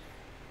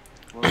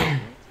 There you go.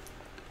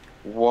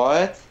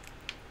 What?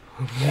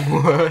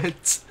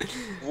 What?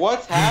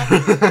 What's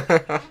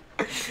happening?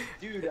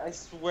 Dude, I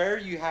swear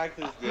you hacked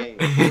this game.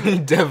 You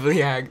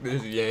definitely hacked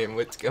this game.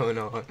 What's going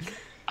on?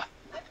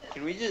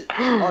 Can we just...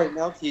 Alright,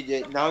 now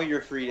TJ, now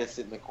you're free to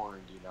sit in the corner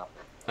and do nothing.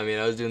 I mean,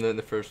 I was doing that in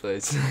the first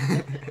place.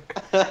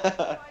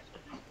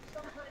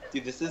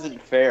 Dude, this isn't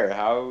fair.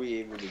 How are we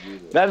able to do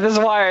this? This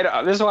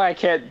is why I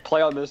can't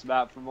play on this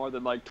map for more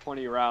than like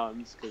 20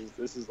 rounds, because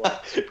this is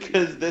like...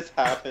 Because this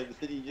happens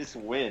and you just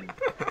win.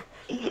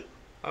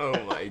 Oh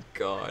my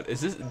god.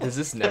 Does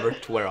this never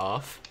wear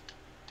off?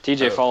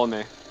 TJ, follow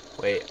me.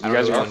 Wait, You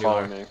guys are gonna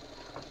follow me.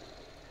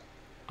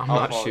 I'm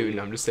not shooting,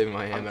 I'm just saving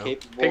my ammo.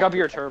 Pick up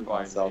your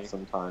turbine. Myself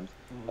sometimes.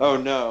 Oh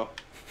no.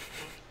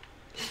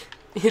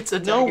 It's a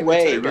No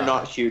way you're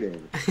not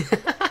shooting.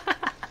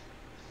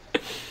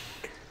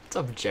 What's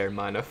up,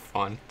 Jeremiah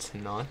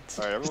Fontenot? Alright,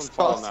 everyone Stop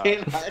follow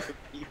saying now. hi to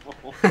people.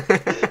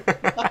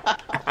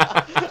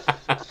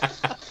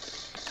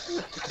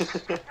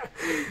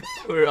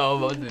 We're all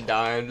about to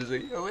die. I'm just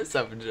like, yo, what's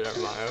up,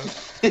 Jeremiah?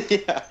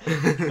 Yeah.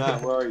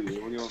 Matt, where are you?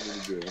 What do you want me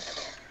to do?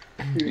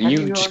 Dude, how do You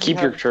just already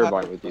keep your have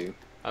turbine time? with you.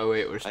 Oh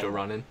wait, we're still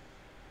running.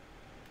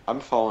 I'm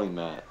following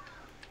Matt.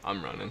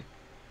 I'm running.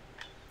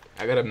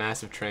 I got a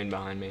massive train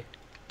behind me.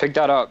 Pick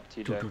that up,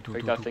 TJ.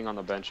 Pick that thing on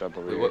the bench up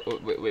over here.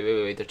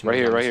 Wait. There's too Right many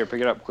here, right zombies. here.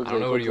 Pick it up quickly. I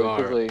don't know where you are.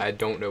 Quickly. I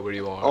don't know where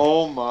you are.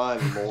 Oh my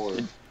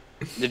lord.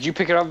 Did you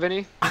pick it up,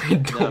 Vinny? I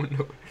don't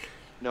know.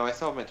 No, I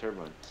still have my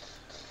turbine.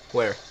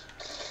 Where?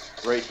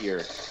 Right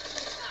here.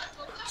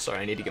 Sorry,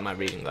 I need to get my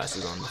reading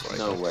glasses on before I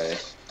No go. way.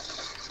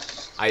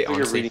 I Put your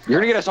honestly, reading- You're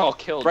gonna get us all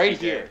killed. Right TJ.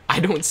 here. I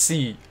don't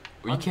see.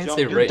 You I'm can't jumping.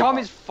 say You're right. dumb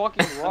as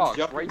fucking rocks.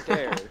 jumping. Right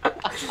there.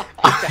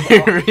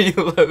 I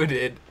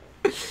reloaded.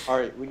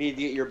 Alright, we need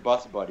to get your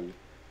bus buddy.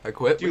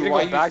 Equip? Dude, We why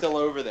go are you back- still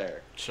over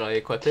there? Should I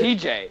equip it?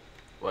 TJ.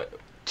 What?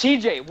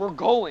 TJ, we're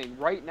going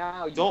right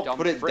now. You Don't dumb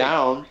put it freak.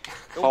 down.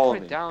 Don't Follow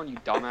put me. it down, you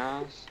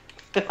dumbass.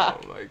 Oh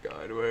my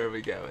god, where are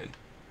we going?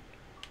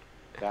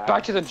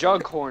 Back to the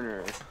jug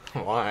corner.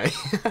 Why?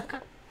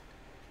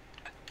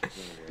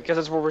 Because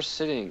that's where we're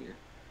sitting.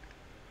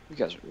 You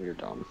guys you're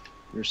dumb.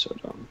 You're so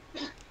dumb.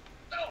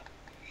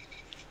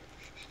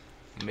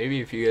 Maybe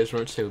if you guys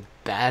weren't so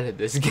bad at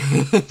this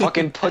game.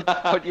 Fucking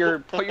put your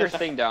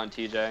thing down,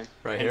 TJ.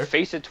 Right and here?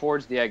 face it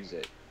towards the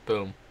exit.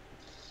 Boom.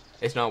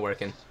 It's not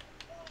working.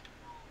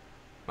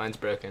 Mine's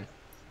broken.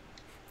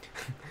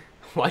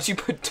 Why'd you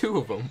put two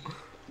of them?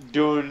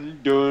 Dun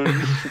dun.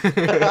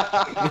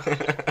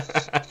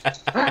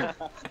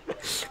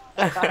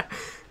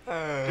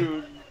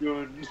 Dun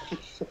dun.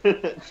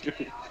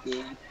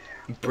 Dun.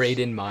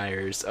 Braden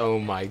Myers. Oh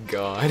my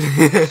god.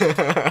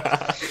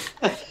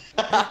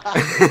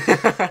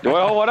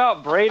 Well, what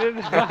up, Braden?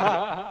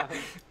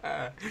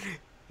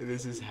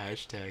 This is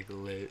hashtag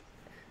lit.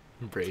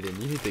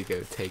 Braden, you need to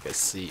go take a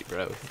seat,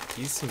 bro.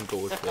 Eat some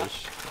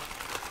goldfish.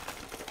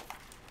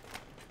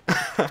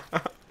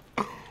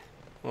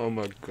 Oh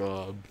my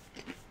god.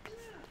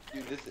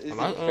 Dude, this isn't Am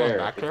I fair.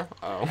 back there?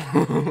 Oh.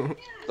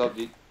 What's up,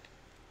 dude?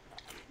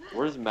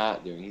 Where's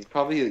Matt doing? He's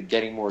probably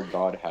getting more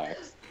god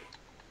hacks.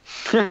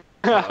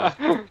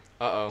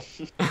 Uh-oh.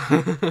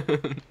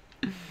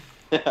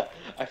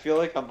 I feel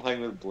like I'm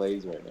playing with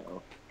Blaze right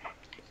now.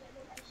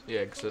 Yeah,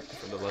 except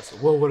for the lesson.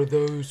 Whoa, what are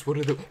those?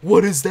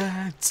 What is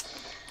that?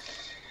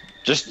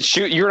 Just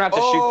shoot. You're gonna have to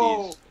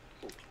shoot these.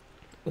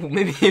 Well,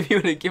 maybe if you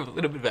would have given a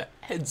little bit of a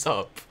heads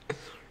up.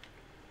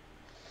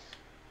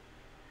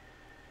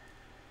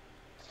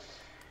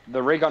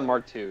 The ray gun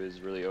Mark II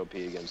is really OP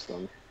against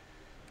them.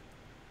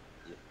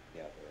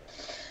 Yeah,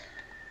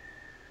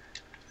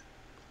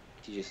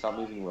 TJ, stop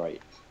moving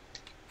right.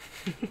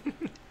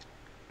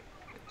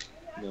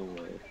 No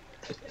way.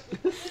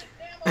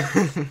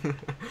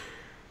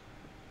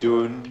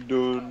 Dun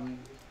dun.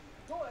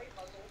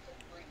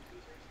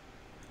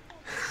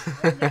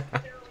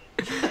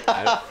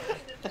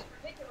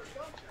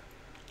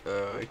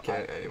 I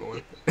can't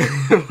anymore.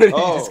 What did you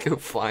Oh. just go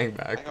flying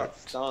I got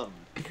backwards? stunned.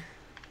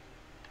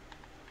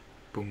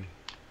 Boom.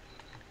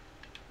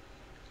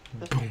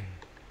 Boom.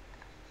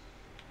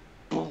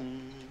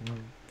 Boom.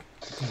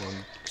 Come on,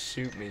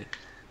 shoot me.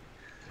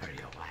 Where are you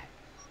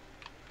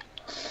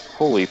at?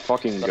 Holy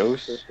fucking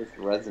ghost. This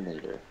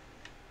resonator.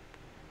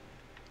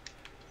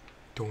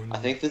 Dun, I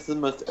think this is the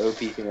most OP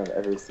thing I've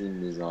ever seen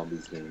in the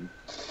zombies game.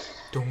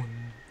 dun.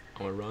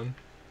 I'm gonna run.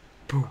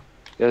 Boom.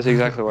 That's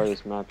exactly why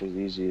this map is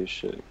easy as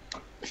shit.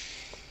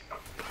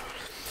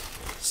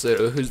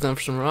 So, who's done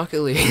for some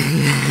Rocket League?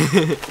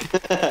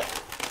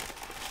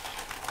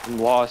 I'm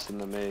lost in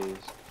the maze.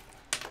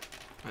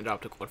 I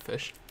dropped a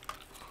goldfish.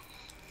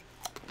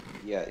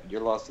 Yeah,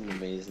 you're lost in the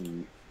maze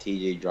and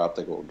TJ dropped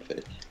a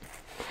goldfish.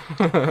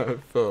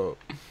 Phil.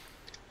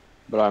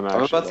 But I'm actually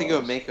I'm about to go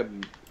lost. make a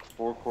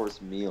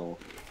 4-course meal.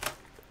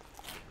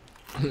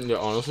 Yeah,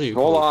 honestly, you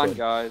Hold could. on,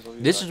 guys. I'll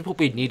be This back. is what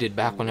we needed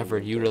back whenever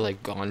you were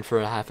like gone for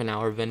a half an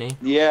hour, Vinny.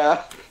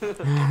 Yeah.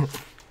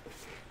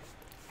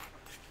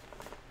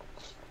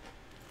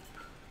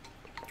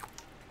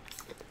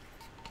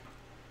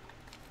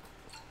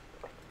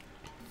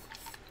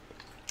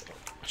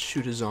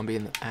 Shoot a zombie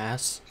in the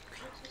ass.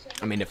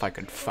 I mean, if I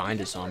could find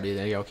a zombie,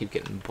 then y'all keep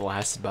getting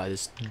blasted by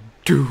this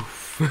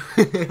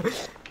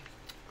doof.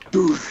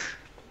 Douche.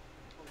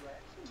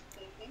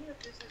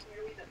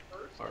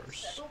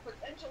 Arse.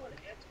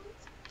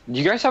 Do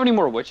you guys have any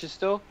more witches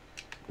still?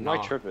 I'm Nah.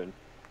 not tripping.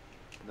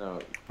 No.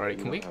 Alright,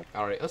 can don't we? have-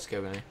 Alright, let's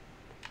go, Vinny.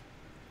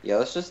 Yeah,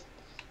 let's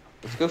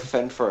go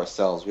fend for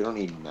ourselves. We don't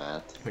need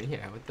Matt. But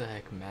yeah, what the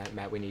heck,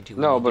 Matt, we need to.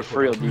 No, but for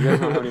real, do you guys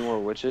not have any more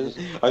witches?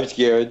 I'm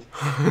scared.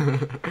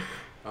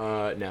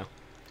 No.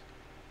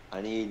 I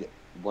need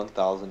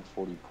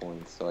 1,040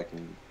 points so I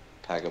can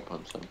pack up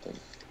on something.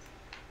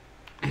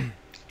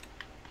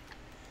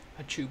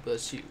 Achoo,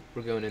 bless you.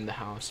 We're going in the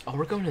house. Oh,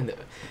 we're going in the.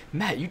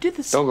 Matt, you did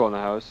this. Don't go in the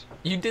house.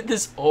 You did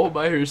this all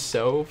by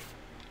yourself.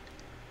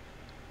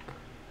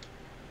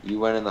 You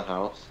went in the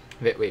house?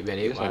 Wait,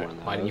 Vinny, Yes, I went in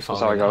the why didn't you house.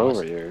 follow That's how me I in the got house?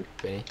 over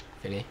here.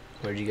 Vinny,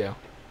 where'd you go?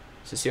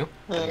 Is this you?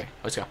 Okay,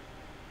 let's go.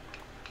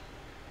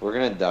 We're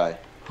gonna die.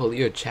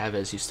 Julio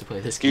Chavez used to play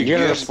this Dude, game. you're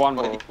gonna have spawn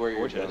no more idea where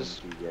you're witches.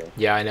 going, TJ.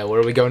 Yeah, I know. Where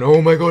are we going?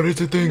 Oh my god,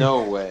 it's a thing.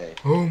 No way.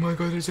 Oh my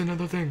god, there's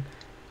another thing.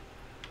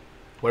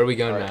 Where are we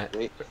going, Alright, Matt?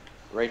 wait.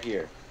 Right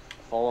here.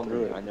 Follow me.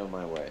 Really? I know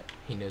my way.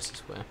 He knows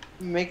his way.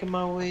 I'm making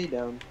my way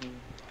down here.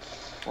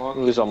 I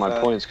lose all my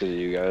points because of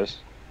you guys.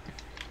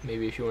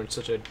 Maybe if you weren't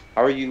such a.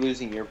 How are you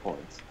losing your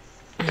points?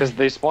 Because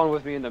they spawn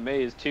with me in the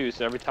maze too,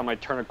 so every time I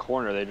turn a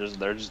corner,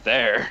 they're just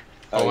there.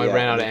 Oh, I yeah,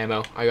 ran out of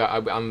ammo.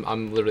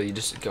 I'm literally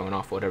just going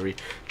off whatever.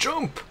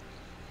 Jump,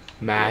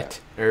 Matt.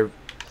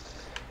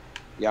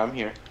 Yeah, I'm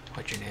here.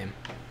 What's your name?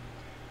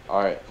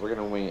 All right, we're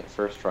gonna wing it.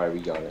 First try, we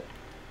got it.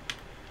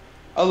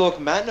 Oh look,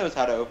 Matt knows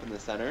how to open the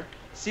center.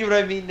 See what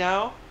I mean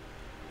now?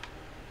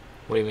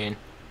 What do you mean?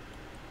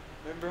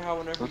 Remember how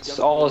whenever Let's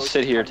all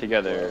sit here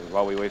together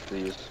while we wait for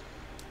these.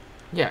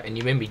 Yeah, and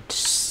you made me.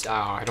 Oh,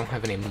 I don't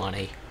have any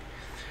money.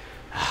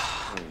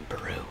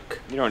 Broke.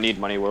 You don't need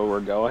money where we're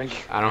going.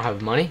 I don't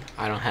have money.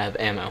 I don't have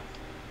ammo.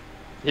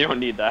 You don't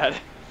need that.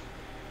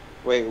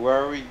 Wait, where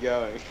are we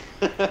going?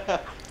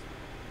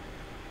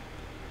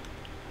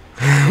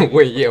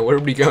 Wait, yeah, where are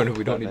we going if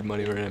we don't need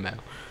money or ammo?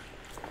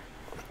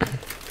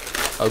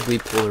 Ugly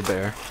polar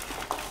bear.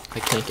 I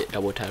can't get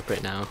double tap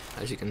right now,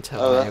 as you can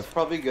tell. Oh, that's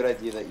probably a good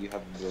idea that you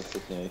have a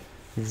ballistic knife.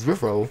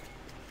 Zero.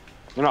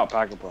 You're not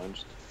pack a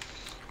punch.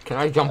 Can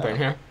I jump in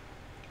here?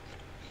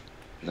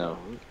 No.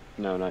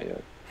 No, not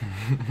yet.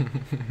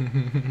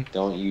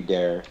 Don't you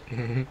dare.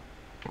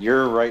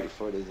 Your right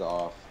foot is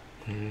off.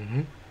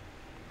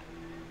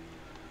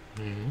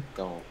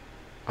 Don't.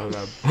 I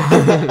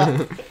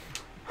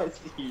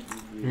see you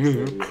do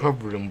You're this.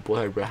 covered in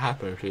blood. What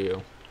happened to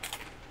you?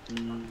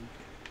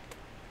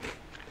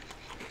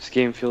 This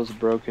game feels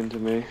broken to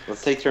me.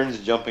 Let's take turns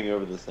jumping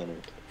over the center.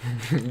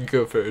 You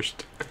go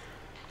first.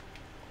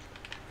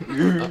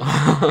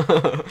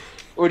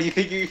 What do you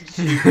think you can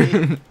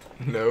shoot me?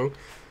 No.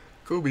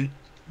 Kobe.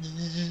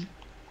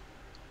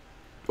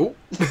 Oh.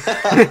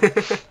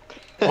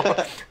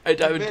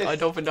 I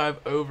dolphin dive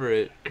over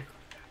it.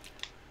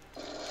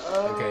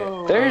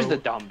 Oh. There's the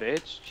dumb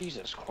bitch.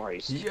 Jesus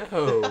Christ.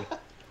 Yo.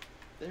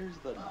 There's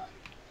the. I'm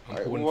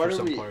Alright, pulling why for did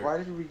some we? part. Why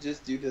did we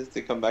just do this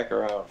to come back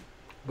around?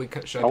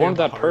 Should I wanted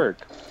pay that him perk.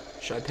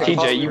 Should I pay him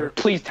thought TJ, we you were-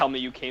 please tell me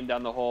you came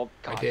down the hole.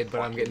 I God did,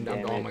 but I'm getting.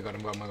 fucking damn Oh it. my god!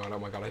 Oh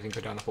my god! I didn't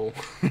go down the hole.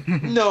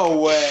 No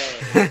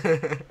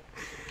way.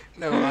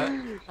 No,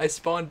 I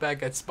spawned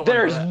back at spawn.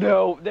 There's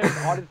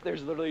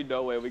literally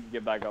no way we can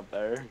get back up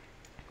there.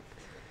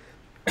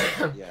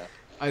 Yeah.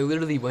 I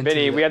literally went.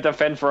 Vinny, to we have to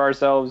fend for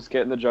ourselves.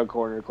 Get in the jug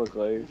corner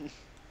quickly.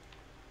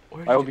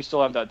 I hope you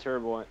still have that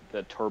turbine.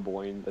 They're all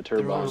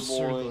turbine.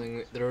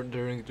 circling. They're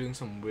doing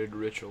some weird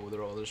ritual.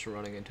 They're all just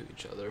running into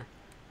each other.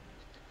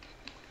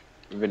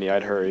 Vinny,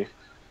 I'd hurry.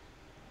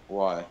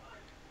 Why?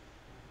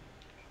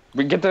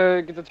 We get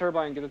the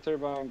turbine. Get the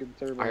turbine.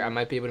 I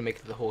might be able to make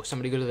it to the hole.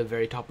 Somebody go to the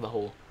very top of the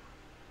hole.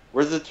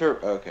 Where's the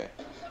Okay.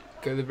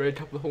 Go to the very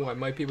top of the hole. I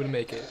might be able to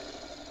make it.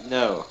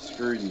 No,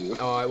 screw you.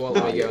 Oh, I won't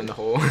let me go in the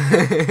hole.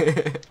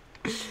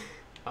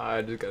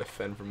 I just gotta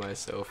fend for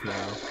myself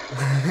now.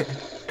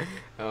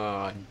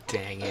 Oh,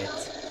 dang it.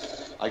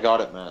 I got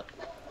it, Matt.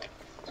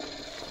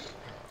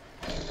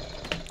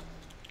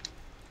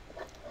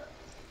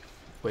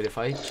 Wait, if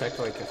I check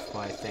like if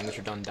my things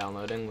are done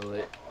downloading, will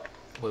it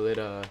Quit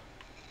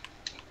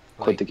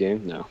like, the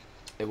game? No.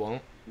 it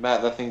won't?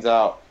 Matt, that thing's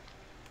out.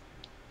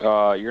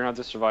 You're gonna have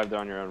to survive there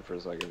on your own for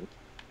a second.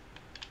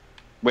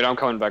 Wait, I'm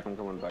coming back.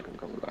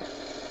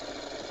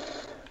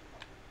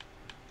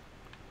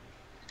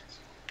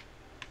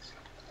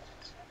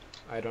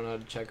 I don't know how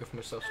to check if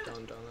my stuff's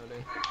done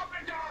downloading.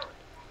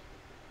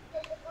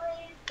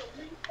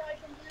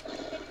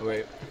 Oh,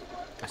 wait.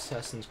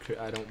 Assassin's Creed.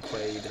 I don't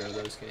play either of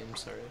those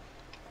games, sorry.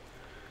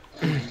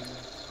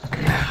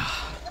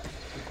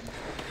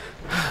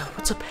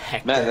 What's up,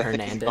 Hector Matt, that thing's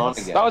gone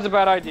Hernandez? again. That was a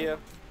bad idea.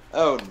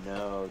 Oh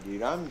no,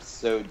 dude, I'm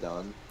so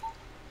done.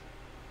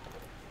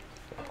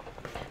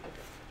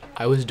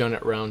 I was done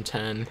at round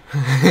 10.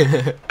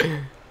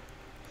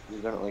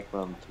 You don't like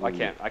round 3.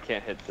 I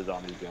can't hit the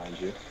zombies behind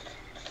you.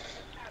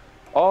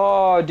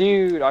 Oh,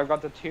 dude, I've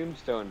got the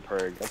tombstone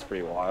perk. That's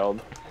pretty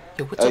wild.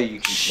 Yo, what's Oh, up, you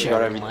got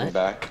Sharon everything Lett?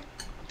 back.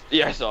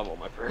 Yeah, I still have all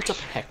my perks.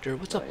 What's up, Hector?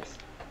 What's up, Nice.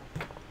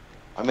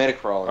 I made a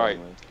crawler. Alright.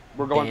 Anyway.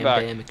 We're going Bam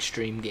back. Bam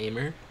Extreme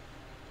Gamer?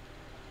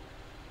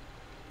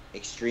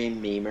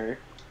 Extreme memer.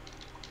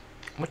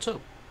 What's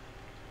up?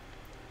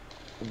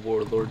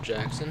 Warlord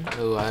Jackson?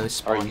 Oh, I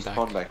was Alright, spawned you back.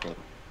 spawned back in.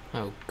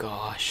 Oh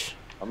gosh.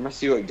 I'm gonna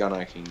see what gun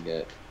I can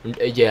get.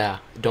 Yeah,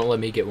 don't let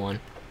me get one.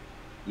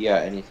 Yeah,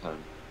 anytime.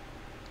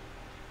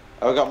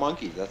 Oh, I got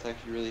monkeys. That's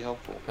actually really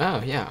helpful.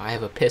 Oh yeah, I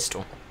have a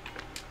pistol.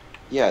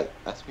 Yeah,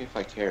 ask me if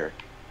I care.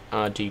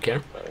 Do you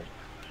care?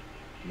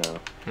 No.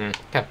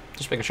 Okay,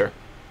 just making sure.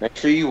 Make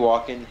sure you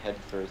walk in head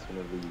first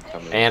whenever you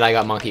come in. And I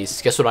got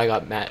monkeys. Guess what I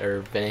got, Matt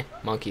or Vinny?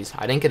 Monkeys.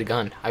 I didn't get a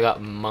gun. I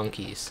got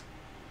monkeys.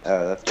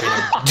 Oh, that's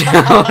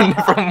Down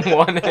from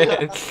one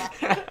end.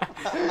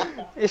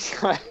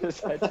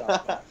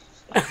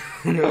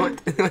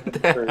 what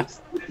the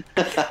first.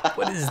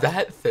 What is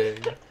that thing?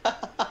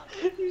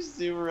 You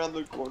zoom around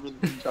the corner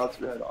and the shots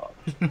your head off.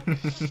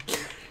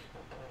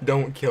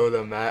 Don't kill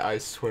them, Matt. I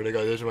swear to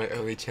God, those are my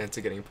only chance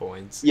of getting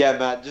points. Yeah,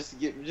 Matt, just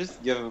give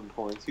him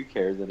points. Who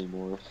cares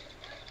anymore?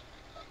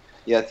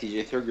 Yeah,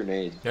 TJ, throw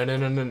grenades. No.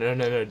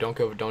 Don't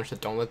go.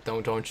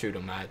 Don't shoot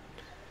him, Matt.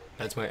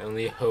 That's my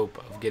only hope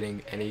of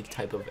getting any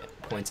type of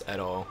points at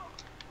all.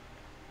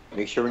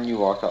 Make sure when you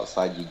walk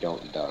outside you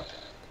don't duck.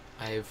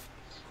 I've.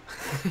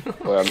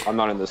 Wait, I'm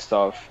not in this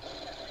stuff.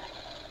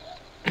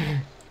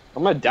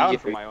 I'm not down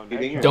for my own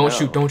shooting neck. or Don't no?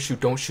 shoot, don't shoot,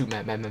 don't shoot,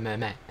 Matt.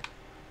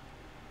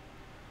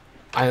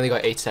 I only got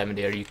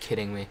 870, are you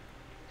kidding me?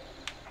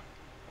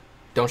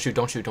 Don't shoot,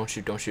 don't shoot, don't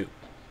shoot, don't shoot.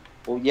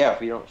 Well, yeah,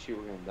 if we don't shoot,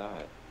 we're gonna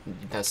die.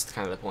 That's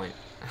kind of the point.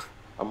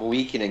 I'm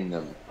weakening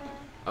them.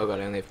 Oh god,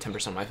 I only have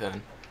 10% on my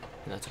phone.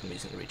 And that's what I'm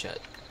using to reach at.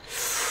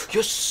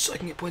 Yes, I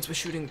can get points by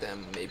shooting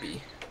them,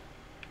 maybe.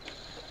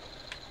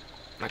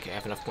 Okay, I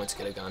have enough points to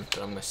get a gun,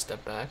 but I'm gonna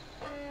step back.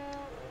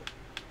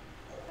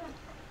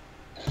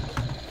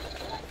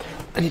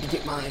 I need to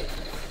get my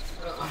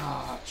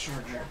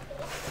charger.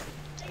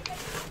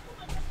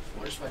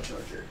 Where's my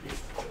charger?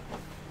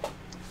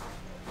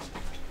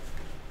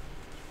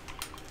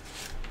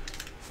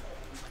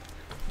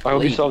 I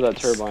hope you saw that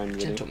Ladies, turbine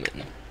video.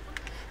 Gentlemen,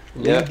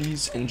 Yeah.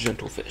 ladies and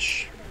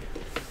gentlefish.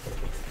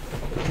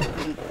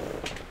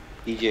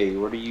 DJ,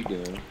 what are you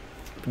doing?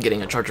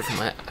 Getting a charger for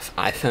my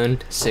iPhone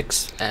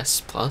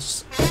 6s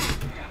Plus.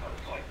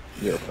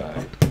 You're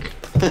fine.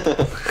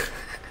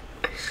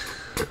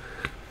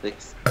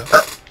 6.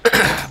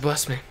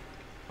 Bless me.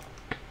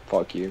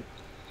 Fuck you.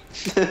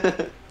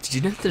 Did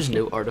you know that there's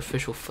no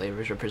artificial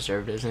flavors or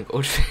preservatives in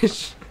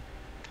goldfish?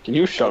 Can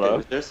you shut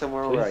Was up? there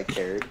somewhere where I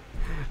cared?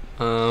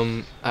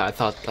 I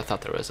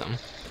thought there was some.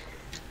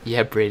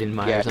 Yeah, Braden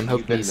Myers. Yeah, I'm you've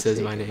hoping been he says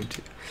my mistaken. name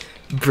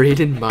too.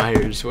 Braden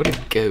Myers, what a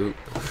goat.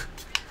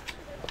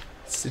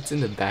 Sits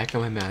in the back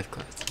of my math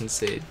class and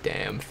say a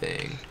damn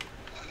thing.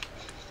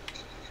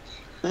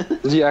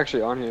 Is he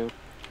actually on here?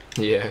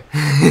 Yeah.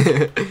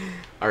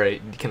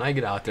 Alright, can I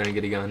get out there and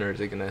get a gun, or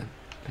is it gonna...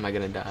 Am I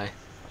gonna die?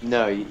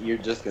 No, you're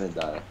just gonna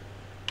die.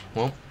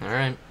 Well,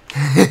 alright.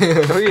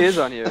 Oh, he is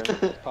on here.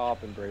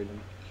 Pop and Braden.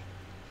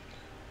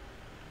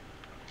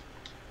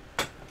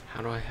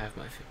 How do I have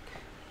my...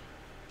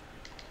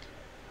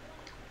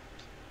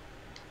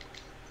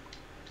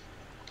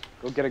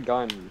 Go get a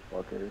gun, you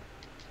fucker.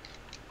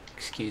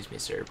 Excuse me,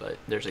 sir, but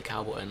there's a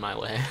cowboy in my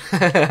way.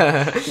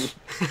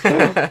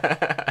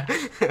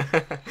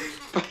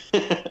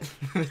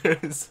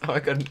 So I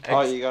got an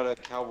Oh, you got a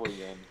cowboy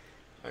gun.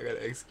 I got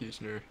an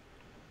executioner.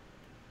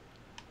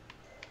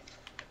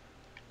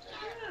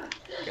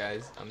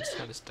 Guys, I'm just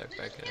kind of stuck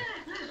back here.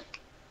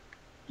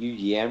 You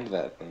yammed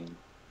that thing.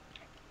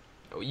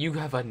 Oh, you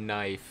have a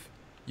knife.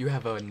 You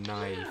have a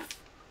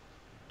knife.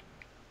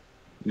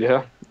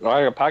 Yeah. Well,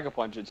 I got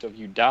Pack-a-Punch it, so if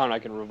you down, I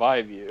can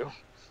revive you.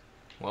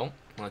 Well,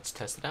 let's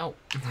test it out.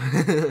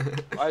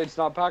 Why it's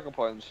not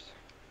Pack-a-Punch?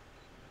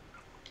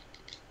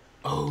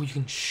 Oh, you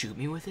can shoot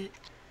me with it?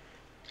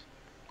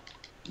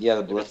 Yeah,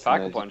 the If blitz. it's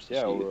Pack-a-Punch, yeah,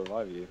 it'll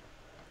revive you.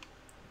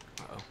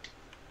 Uh-oh.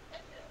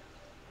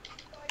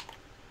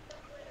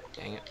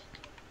 Dang it.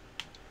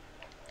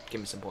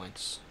 Give me some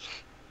points.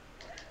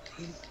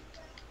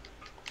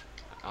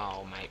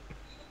 Oh, mate.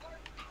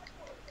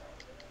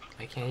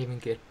 I can't even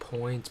get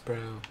points, bro.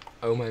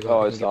 Oh my god,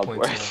 Oh, I it's can not get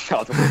worth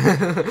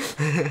points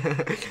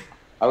it.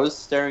 I was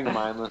staring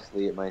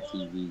mindlessly at my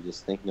TV,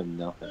 just thinking of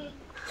nothing.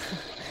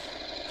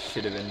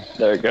 Should have been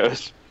There it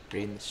goes.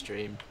 reading the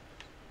stream.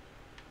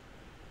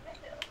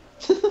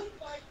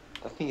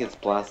 I think it's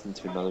blasted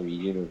into another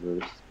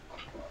universe.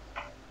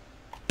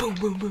 Boom,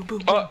 boom, boom, boom,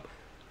 boom. Oh!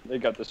 They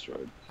got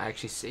destroyed. I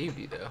actually saved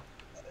you, though.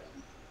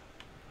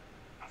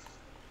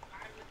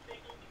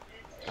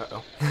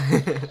 Uh-oh.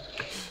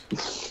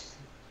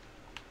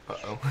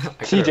 Uh-oh.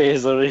 TJ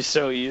is literally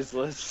so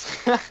useless.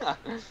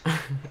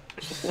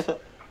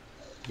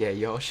 Yeah,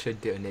 y'all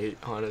should donate,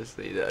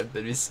 honestly. That'd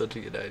be such a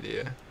good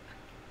idea.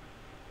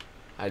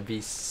 I'd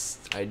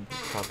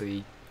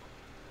probably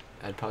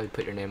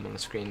put your name on the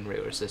screen right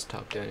where it says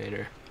top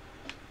donator.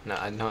 No,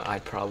 I mean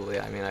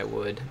I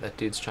would. That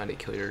dude's trying to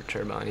kill your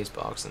turbo and he's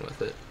boxing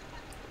with it.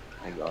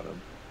 I got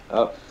him.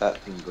 Oh, that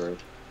thing broke.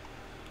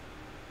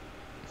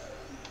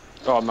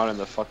 Oh, I'm not in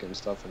the fucking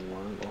stuff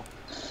anymore. Well,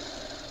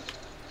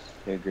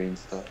 Yeah, green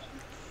stuff.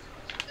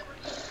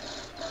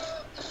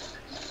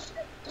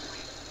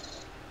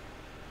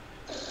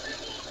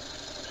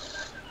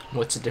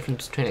 What's the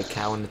difference between a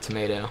cow and a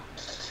tomato?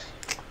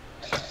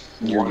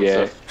 You're One's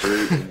gay. a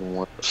fruit and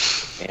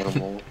one's an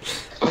animal.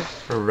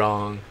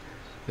 Wrong.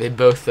 They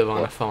both live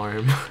on a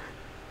farm.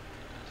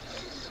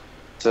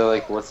 So,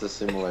 like, what's the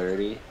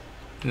similarity?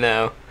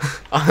 No.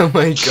 Oh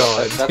my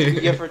god, That's what you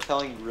dude. get for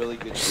telling really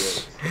good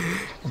jokes.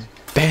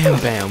 Bam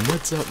bam,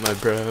 what's up, my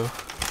bro?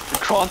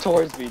 crawl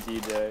towards me,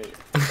 DJ.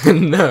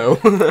 No.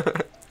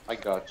 I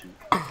got you.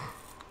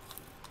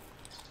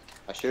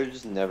 I should have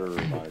just never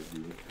revived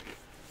you.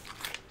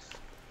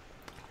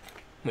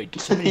 Wait,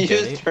 did somebody You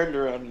just donate? turned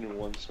around in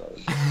one shot.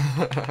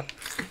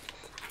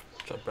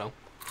 What's up, bro?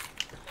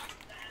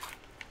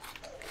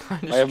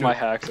 I have my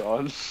hacks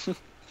on.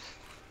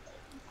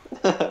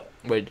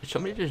 Wait, did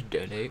somebody just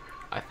donate?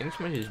 I think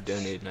somebody just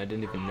donated and I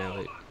didn't even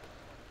know it.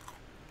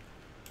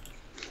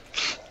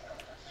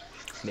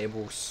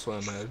 Enable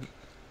slow mode.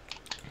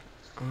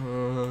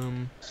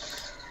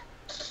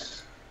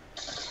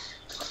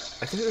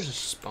 I think there's a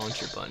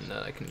sponsor button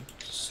that I can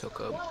just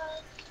hook up.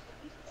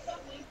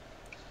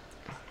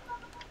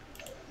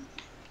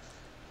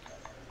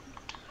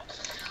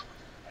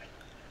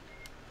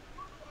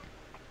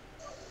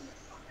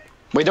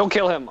 Wait, don't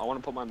kill him. I want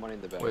to put my money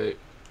in the bank. Wait,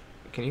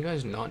 can you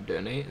guys not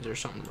donate? Is there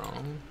something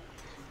wrong?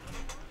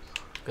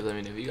 Because, I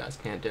mean, if you guys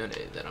can't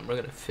donate, then I'm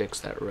gonna fix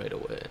that right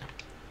away.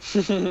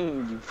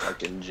 You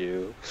fucking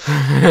Jew.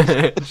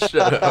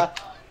 Shut up.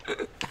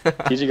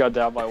 He just got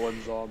down by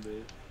one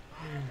zombie.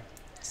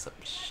 Some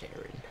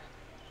Sharon.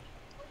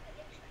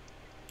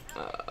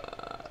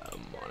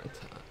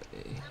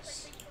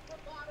 Monetize.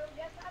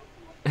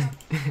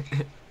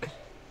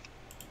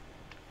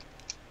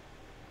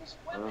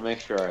 I'm gonna make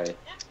sure I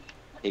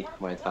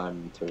take my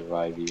time to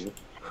revive you.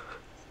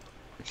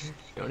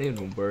 Don't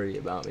even worry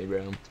about me,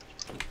 bro.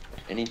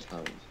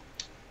 Anytime.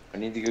 I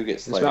need to go get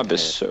This Slayer. map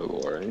is so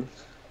boring.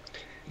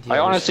 Yeah, I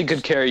honestly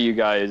could carry you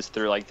guys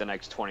through like the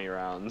next 20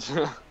 rounds.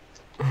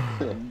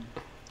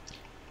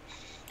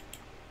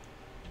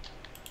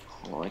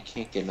 Oh, I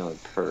can't get another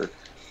perk.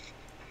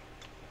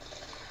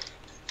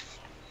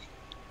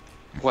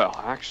 Well,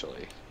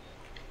 actually.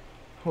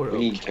 Hold We up.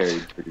 need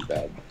carried pretty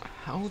bad.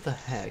 How the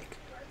heck?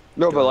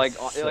 No, but Yo, like,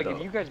 shut like up.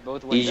 if you guys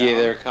both went DJ, down,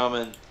 they're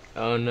coming.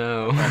 Oh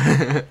no.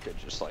 you could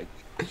just like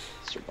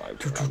survive.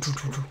 the rounds.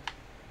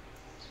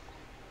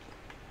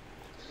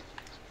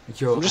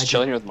 Yo, I'm just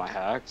chilling here with my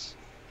hacks.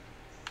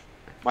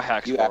 My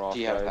hacks You wore off,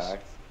 actually have guys.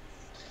 hacks.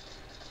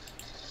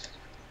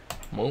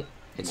 Well,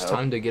 it's No.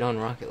 time to get on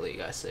Rocket League,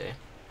 I say.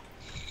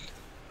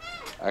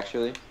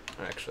 Actually,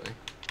 Actually,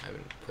 I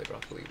haven't played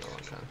Rocket League in a long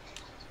time.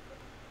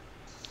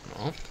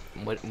 Well,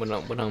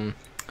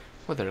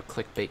 what other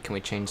clickbait can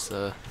we change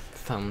the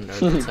thumb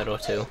or the title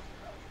to?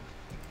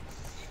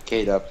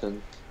 Kate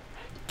Upton.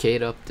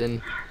 Kate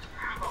Upton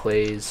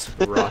plays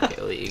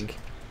Rocket League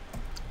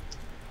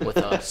with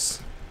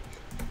us.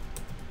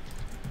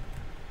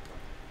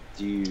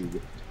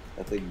 Dude,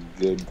 that's a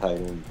good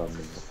title and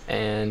thumbnail.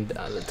 And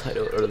the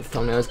title or the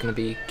thumbnail is gonna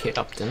be Kate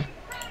Upton.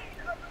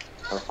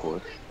 Of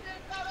course.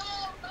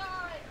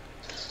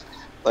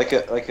 Like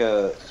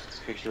a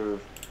picture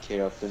of Kate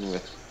Upton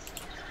with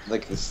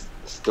like this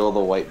still the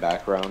white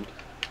background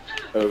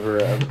over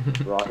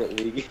Rocket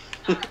League.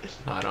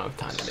 I don't have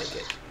time to make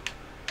it.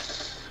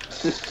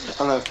 I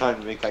don't have time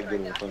to make that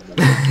good of a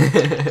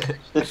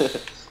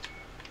thumbnail.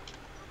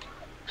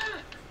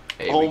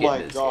 Hey, Oh we get my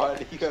busy.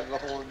 god, you have the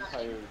whole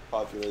entire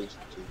population.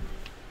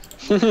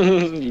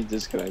 You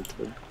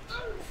disconnected.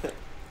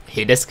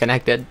 He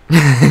disconnected.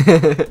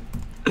 Dude,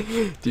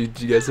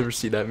 did you guys ever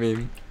see that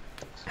meme?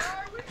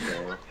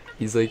 No.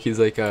 He's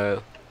like,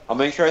 I'll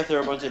make sure I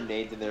throw a bunch of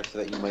nades in there so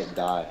that you might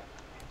die.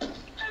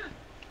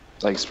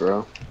 Thanks,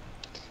 bro.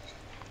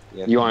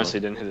 Yeah, You come on. honestly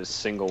didn't hit a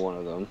single one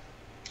of them.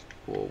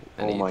 whoa.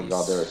 Oh my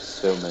god, there are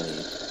so many.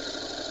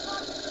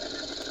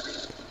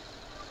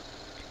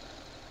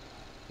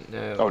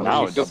 No. Oh,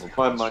 now I'm it's gonna double put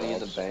my points, money in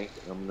the Robs. bank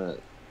and I'm gonna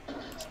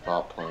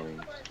stop playing.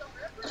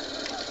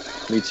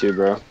 Me too,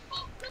 bro.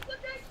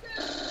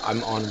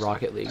 I'm on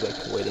Rocket League, like,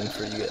 waiting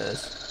for you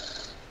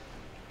guys.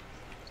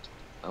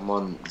 I'm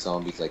on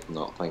zombies, like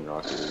not playing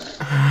Rocket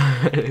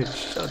League.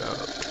 Shut up.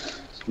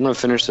 I'm gonna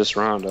finish this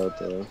round out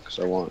though, because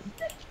I want.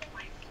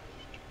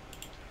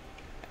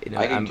 You know,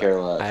 I can care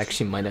less. I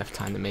actually might have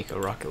time to make a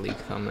Rocket League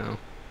thumbnail.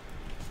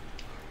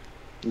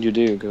 You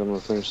do, because I'm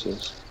gonna finish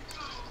this.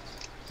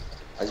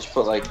 I just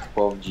put like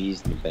 12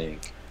 G's in the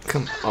bank.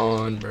 Come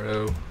on,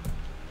 bro.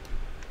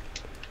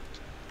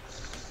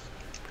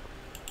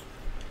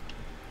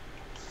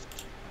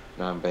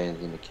 Now I'm banned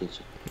in the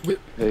kitchen.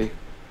 Hey.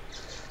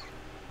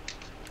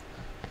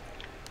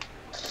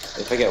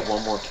 If I get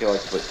one more kill, I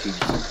can put 2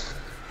 G's.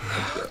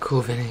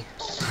 Cool, Vinny.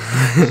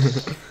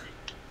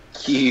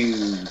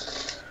 Huge.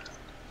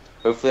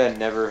 Hopefully I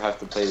never have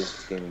to play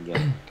this game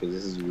again, because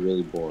this is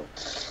really boring.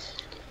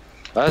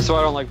 That's why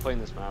I don't like playing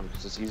this map,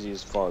 because it's easy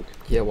as fuck.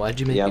 Yeah, why'd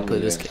you make Yeah, me I'm play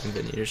this leaving.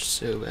 game, Vinny? You're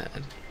so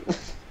bad.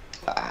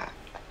 Ah,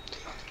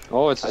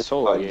 Oh, it's a I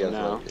solo thought you game guys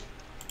now. liked it.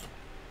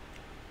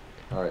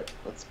 Alright,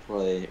 let's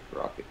play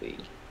Rocket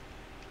League.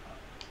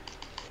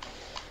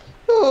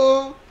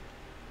 Oh,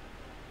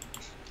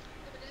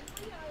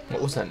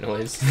 What was that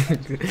noise?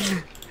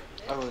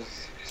 I was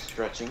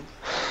stretching.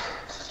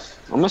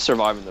 I'm gonna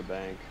survive in the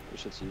bank.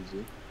 This shit's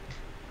easy.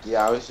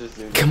 Yeah, I was just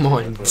doing. Come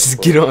on,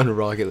 just get on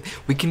Rocket League.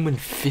 We can win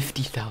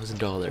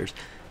 $50,000.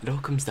 It all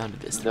comes down to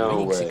this. No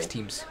Winning way. 6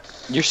 teams.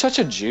 You're such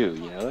a Jew,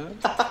 you know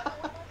that?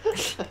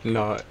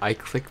 No, I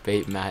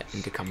clickbait Matt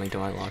into coming to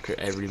my locker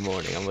every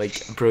morning. I'm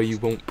like, bro, you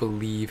won't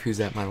believe who's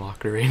at my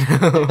locker right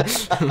now.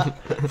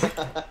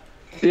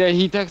 Yeah,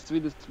 he texted me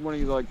this morning.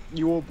 He's like,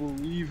 "You won't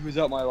believe who's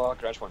at my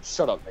locker." I just went,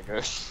 "Shut up,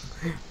 nigga."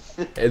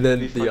 And then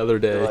Be the funny, other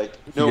they're day, like,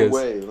 he no goes-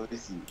 way. Let me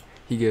see.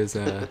 he goes,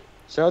 Shout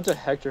out to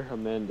Hector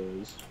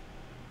Hernandez.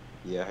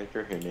 Yeah,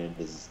 Hector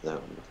Hernandez is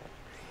down.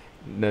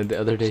 no, the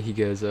other day he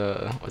goes,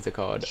 what's it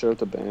called? Shout out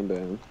to Bam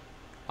Bam.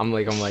 I'm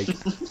like, I'm like,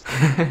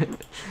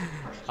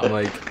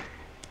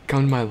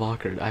 come to my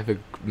locker. I have a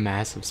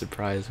massive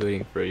surprise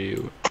waiting for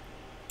you.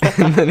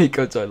 And then he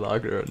goes to my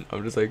locker, and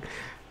I'm just like,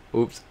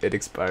 oops, it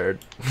expired.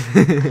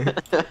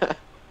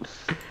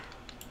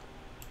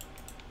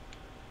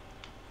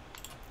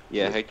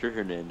 Yeah, Hector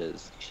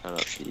Hernandez. Shout out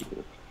to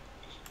you.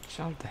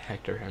 Shout out to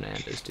Hector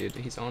Hernandez, dude.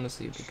 He's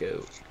honestly the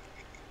GOAT.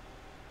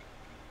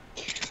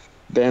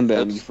 Bam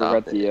Bam, Nope, you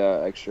stop forgot the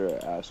extra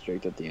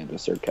asterisk at the end of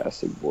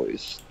sarcastic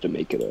voice to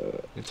make it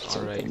a. It's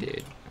something. alright,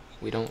 dude.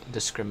 We don't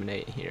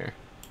discriminate here.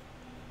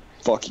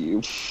 Fuck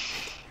you.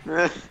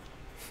 Eh.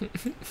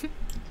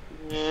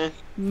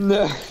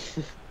 No.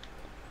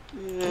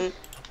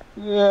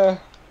 Yeah.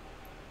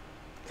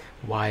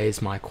 Why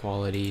is my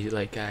quality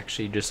like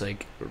actually just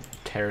like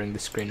tearing the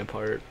screen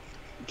apart?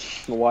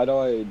 Why do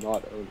I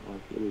not own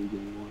Rocket League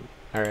anymore?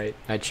 Alright,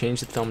 I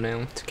changed the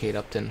thumbnail to Kate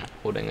Upton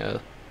holding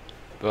a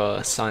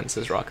sign that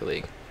says Rocket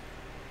League.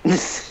 Do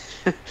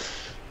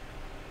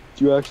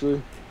you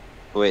actually?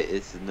 Wait,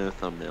 it's no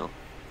thumbnail.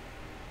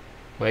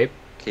 Wait,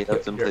 Kate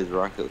Upton plays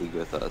Rocket League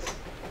with us.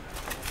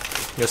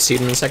 you'll see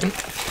it in a second.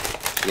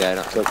 Yeah, I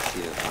don't So-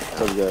 see it.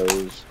 So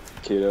guys,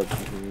 Kate up.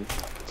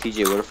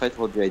 TJ, what if I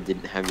told you I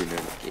didn't have your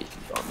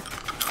notifications on?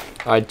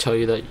 I'd tell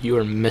you that you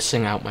are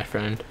missing out, my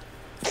friend.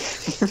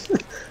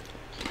 TJ,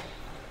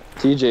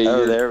 Oh,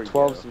 you're there we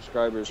 12 go.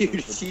 subscribers. Dude, for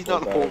she's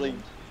 54,000. not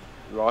holding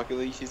Rocket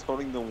League, she's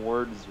holding the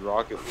words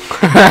Rocket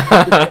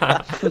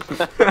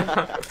League.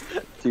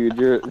 Dude,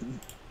 you're.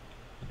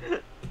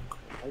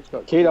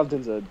 Kate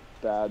Upton's a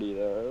baddie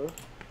though.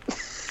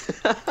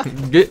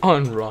 Get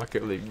on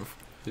Rocket League before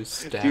you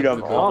stab Dude, I'm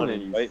the on girl.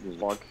 it. Invite me.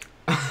 Fuck.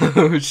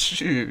 Oh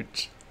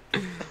shoot.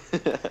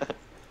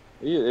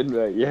 Yeah, you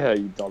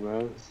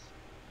dumbass.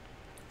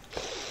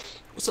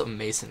 What's up,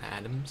 Mason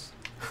Adams?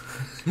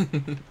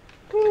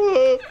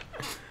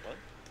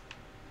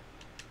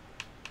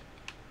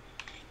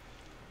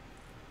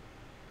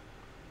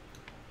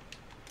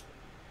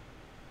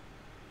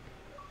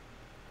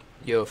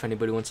 Yo, if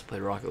anybody wants to play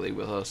Rocket League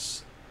with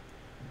us,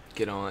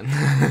 get on.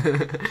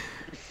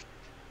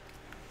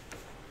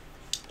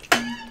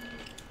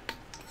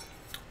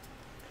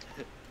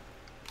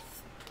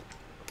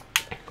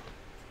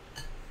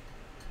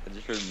 I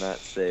just heard Matt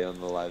say on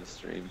the live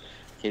stream,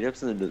 Kate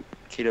Upton's a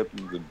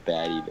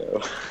baddie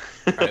though.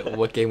 Alright,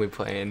 what game we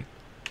playing?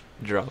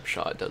 Drop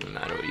shot, doesn't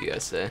matter what you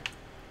guys say.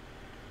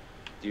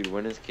 Dude,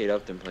 when is Kate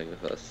Upton playing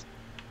with us?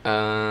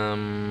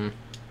 About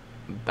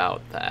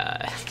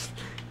that.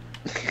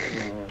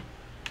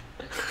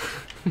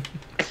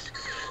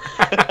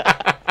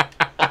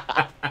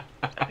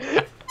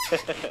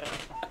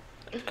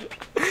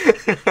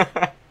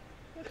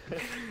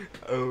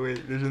 Oh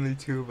wait, there's only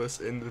two of us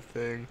in the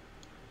thing.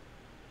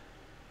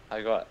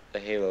 I got the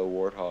Halo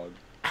Warthog.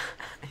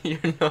 You're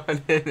not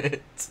in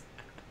it.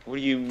 What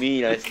do you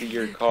mean? I see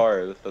your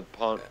car with the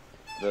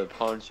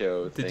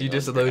poncho thing. Did you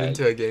just on your load head.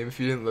 into a game? If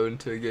you didn't load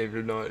into a game,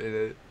 you're not in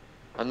it.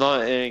 I'm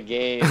not in a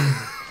game.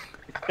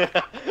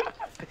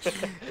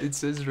 It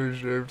says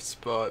reserved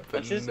spot,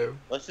 but no.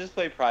 Let's just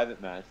play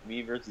private match.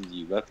 Me versus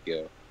you. Let's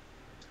go.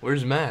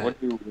 Where's Matt? One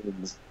who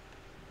wins.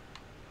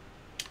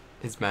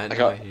 Is Matt I not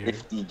got here?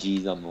 50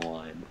 G's on the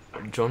line.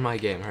 Join my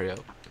game, hurry up.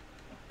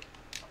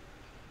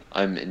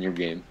 I'm in your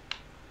game.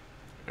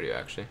 Are you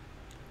actually?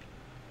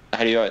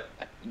 How do you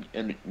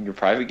in your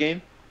private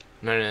game?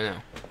 No, no, no.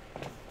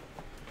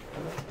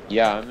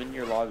 Yeah, I'm in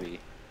your lobby.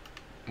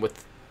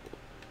 With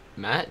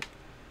Matt?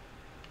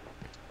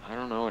 I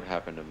don't know what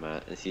happened to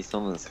Matt. Is he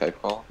still in the Skype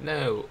call?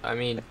 No, I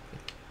mean...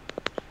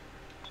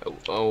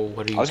 Oh,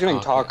 what are you I was getting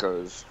talking-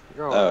 tacos.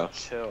 Yo, Oh.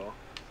 chill.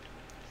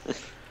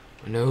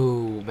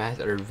 No, Matt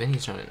or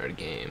Vinny's not in our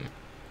game.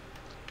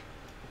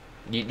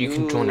 You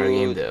can join our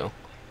game, Ooh. though.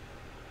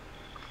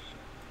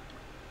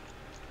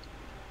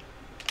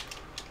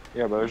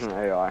 Yeah, but there's an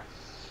AI.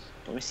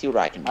 Let me see what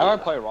I can do. How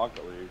do I play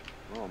Rocket League?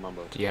 I don't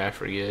remember. Yeah, I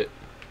forget.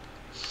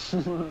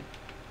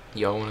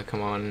 Y'all want to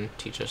come on and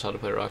teach us how to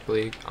play Rocket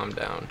League? I'm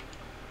down.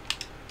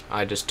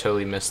 I just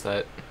totally missed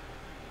that.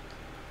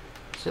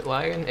 Is it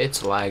lagging?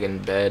 It's lagging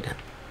bad.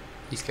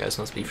 These guys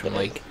must be from,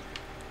 like,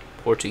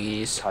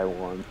 Portuguese.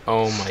 Taiwan.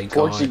 Oh my god.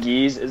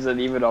 Portuguese isn't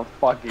even a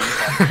fucking.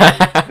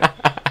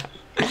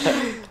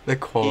 The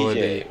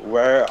quality. TJ,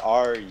 where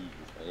are you?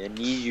 I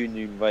need you to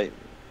invite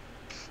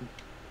me.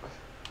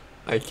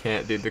 I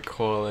can't do the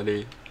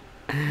quality.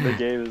 The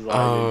game is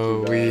lagging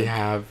Oh, too we bad.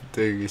 have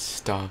to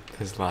stop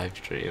this live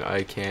stream.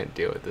 I can't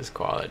deal with this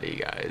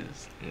quality,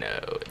 guys. No,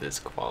 this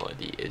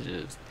quality is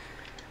just...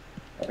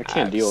 I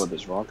can't deal with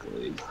this Rocket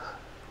League.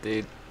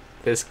 Dude,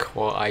 this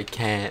I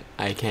can't.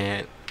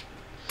 The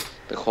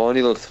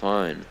quality looks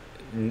fine.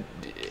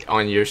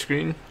 On your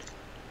screen?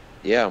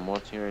 Yeah, I'm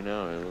watching right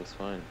now. It looks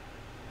fine.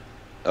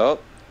 Oh,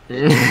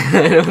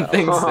 I don't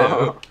think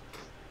so.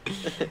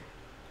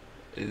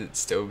 Is it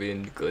still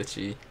being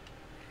glitchy?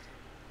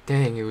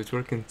 Dang, it was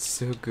working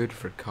so good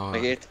for COD.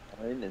 like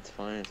it's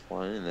fine,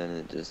 and then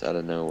it just out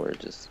of nowhere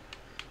just.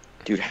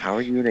 Dude, how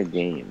are you in a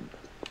game?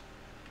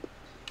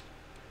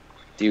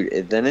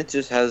 Dude, then it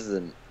just has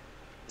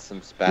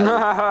some spasm.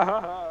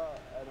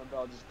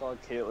 Annabelle just called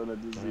Caitlyn a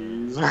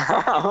disease.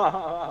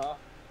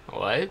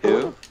 What?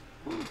 Who?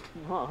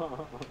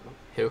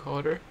 Who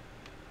called her?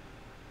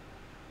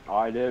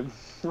 I did.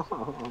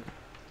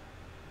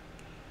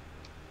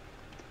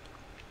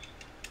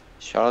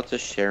 Shout out to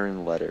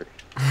Sharon Letter.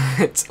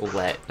 It's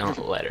let, not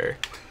letter.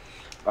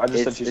 I just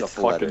said It's- she's a it's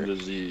a fucking letter.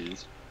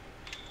 disease.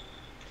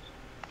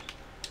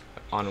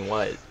 On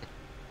what?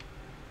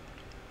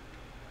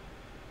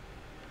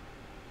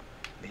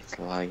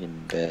 Lying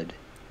in bed.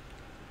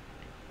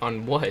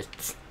 On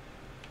what?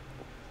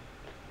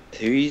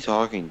 Who are you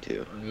talking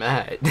to?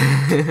 Matt.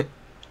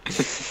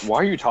 Why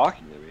are you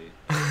talking to me?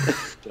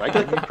 Did I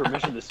give you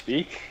permission to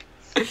speak?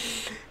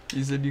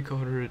 You said you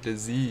called her a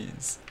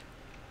disease.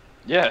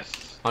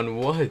 Yes. On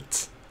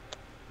what?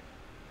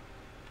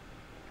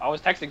 I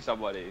was texting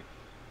somebody.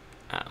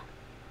 Oh.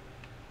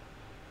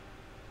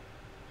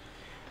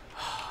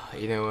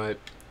 You know what?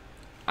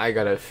 I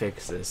gotta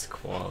fix this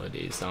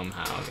quality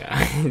somehow,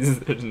 guys.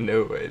 There's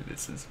no way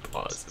this is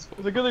possible.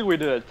 It's a good thing we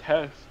did a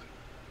test.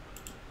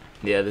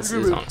 Yeah, this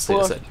is honestly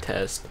just a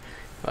test.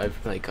 If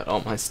I've like got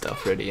all my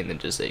stuff ready and then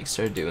just like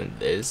start doing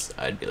this,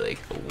 I'd be like,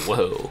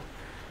 whoa,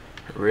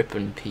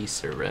 ripping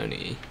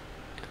piece-a-roni.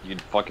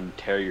 You'd fucking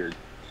tear your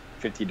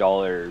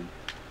 $50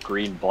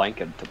 green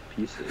blanket to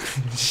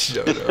pieces.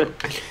 Shut up.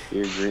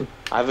 You're green.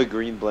 I have a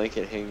green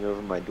blanket hanging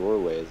over my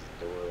doorway as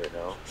a door right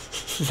now.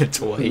 It's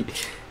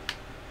white.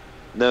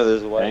 No,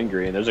 there's a white. And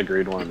green. There's a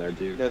green one in there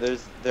too. No,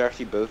 they're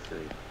actually both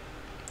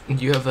green.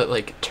 You have that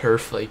like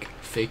turf like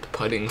fake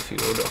putting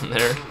field on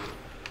there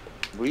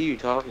What are you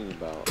talking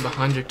about?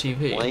 behind your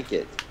TV.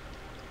 Blanket.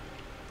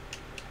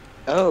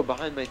 Oh,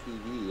 behind my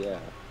TV, yeah.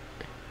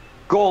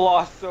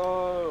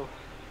 Golazo!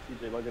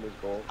 TJ, look at his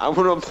goal. I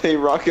want to play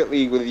Rocket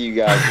League with you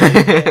guys.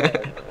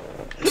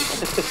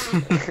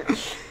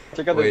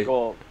 Check out Wait. this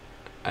goal.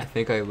 I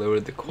think I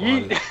lowered the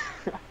quality.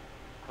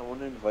 I want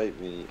to invite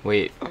me.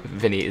 Wait,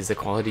 Vinny, is the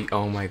quality?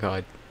 Oh my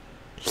god.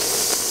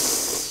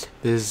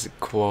 This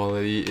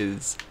quality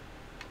is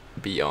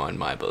beyond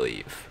my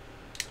belief.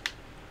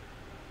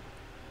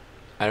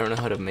 I don't know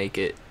how to make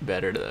it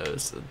better though,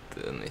 is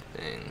the only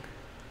thing.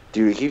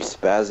 Dude, it keeps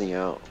spazzing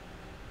out.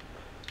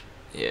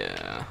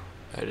 Yeah,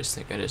 I just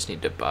think I just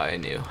need to buy a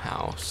new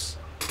house.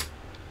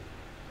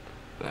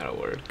 That'll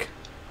work.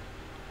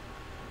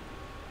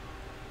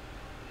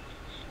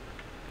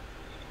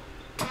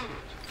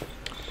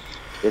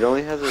 It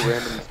only has a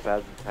random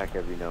spaz attack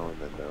every now and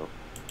then, though.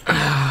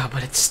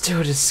 But it's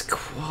still just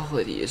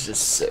quality is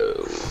just so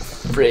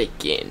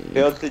freaking.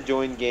 Failed to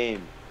join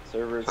game.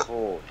 Server is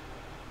full.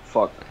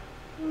 Fuck.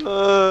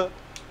 Uh,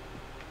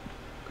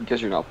 I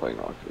guess you're not playing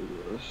Rocket League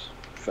with us.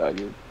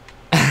 Faggot.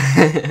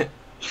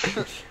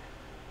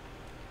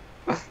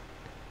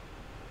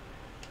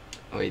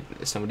 Wait,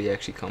 somebody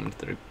actually commented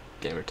their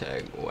gamer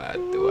tag. We'll add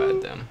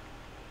them.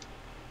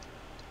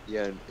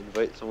 yeah,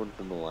 invite someone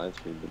from the live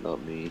stream, but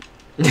not me.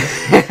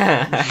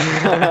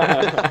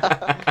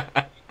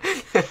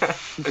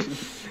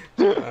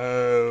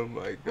 Oh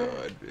my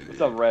god, Vinny.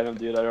 Some random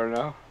dude I don't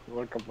know. You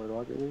wanna come play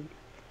Rocket League?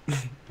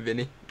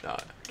 Vinny? No,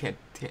 can't.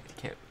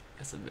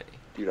 That's a Vinny.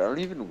 Dude, I don't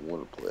even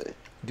want to play.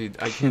 Dude,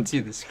 I can't see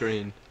the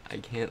screen. I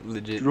can't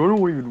legit. I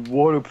don't even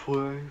want to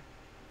play.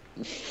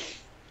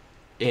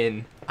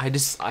 I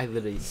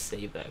literally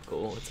saved that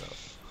goal. What's up?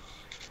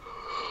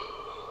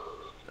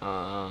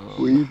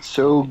 Weed's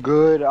so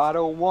good, I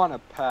don't want to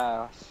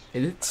pass.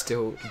 Is it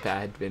still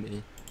bad,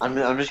 Vinny? I'm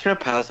just gonna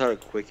pass out a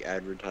quick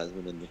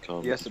advertisement in the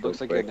comments. Yes, it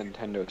looks like a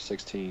Nintendo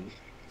 16.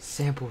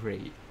 Sample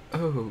rate.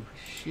 Oh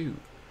shoot.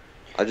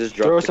 I just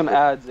dropped Throw a some quick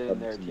ads in sub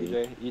there, to me.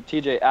 TJ.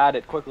 TJ, add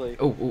it quickly.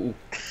 Oh.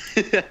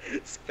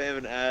 Spam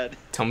an ad.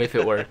 Tell me if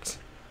it worked.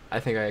 I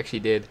think I actually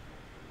did.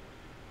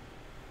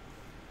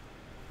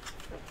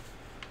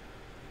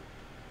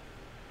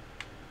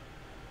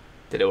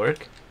 Did it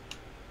work?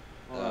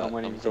 I'm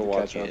waiting I'm for still you to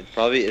catch watching. up. It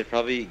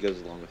probably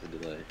goes along with the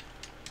delay.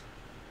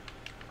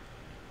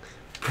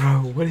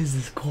 Bro, what is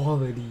this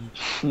quality?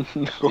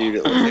 Dude,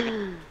 it looks like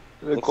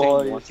The looks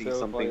quality like is watching so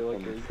something funny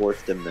from looking.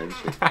 fourth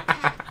dimension.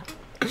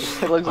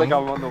 It looks like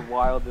I'm on the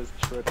wildest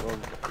trip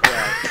of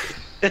crap.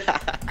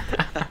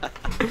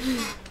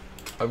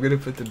 I'm gonna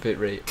put the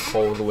bitrate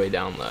all the way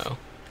down low.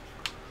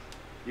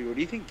 Dude, what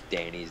do you think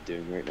Danny's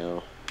doing right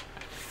now?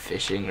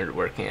 Fishing or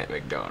working at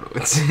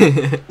McDonald's.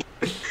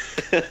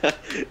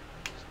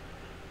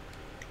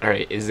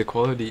 Alright, is the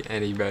quality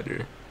any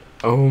better?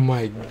 Oh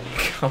my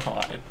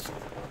god.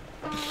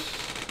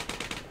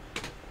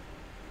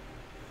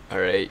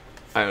 Alright,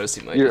 I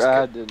honestly might Your just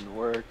ad didn't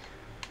work.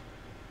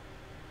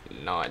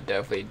 No, it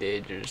definitely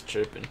did, you're just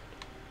tripping.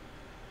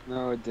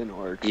 No, it didn't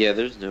work. Yeah,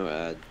 there's no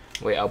ad.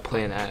 Wait, I'll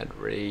play an ad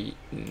right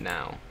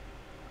now.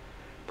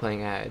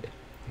 Playing ad.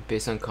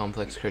 Based on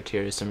complex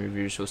criteria, some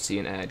reviewers will see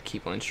an ad.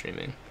 Keep on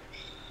streaming.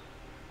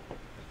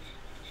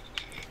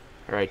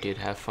 Alright, dude,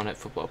 have fun at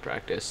football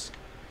practice.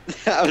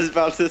 I was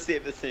about to say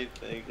the same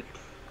thing.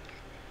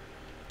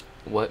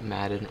 What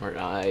Madden or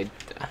I?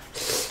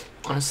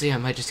 Honestly, I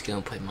might just go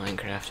and play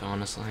Minecraft,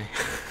 honestly.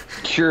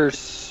 You're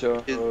so...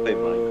 Just play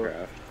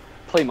Minecraft.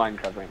 Play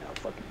Minecraft right now,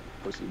 fucking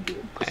pussy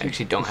dude. I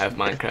actually don't have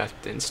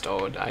Minecraft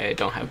installed. I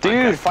don't have Dude,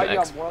 Minecraft fight me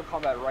X. on Mortal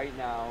Kombat right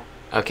now.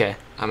 Okay,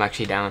 I'm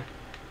actually down.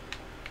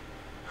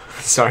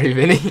 Sorry,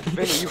 Vinny.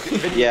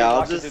 Vinny, Yeah, I'll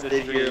walk just into the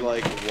sit here stream.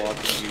 like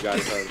watching you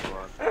guys have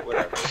fun.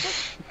 Whatever.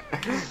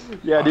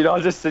 Yeah, dude,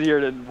 I'll just sit here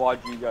and watch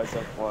you guys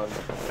have fun.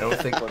 I don't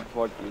think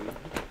Fuck you.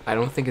 I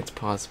don't think it's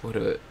possible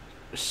to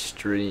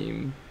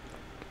stream.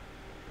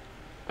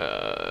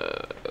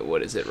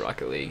 What is it,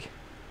 Rocket League?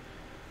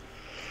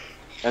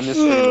 And this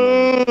stream,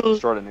 and then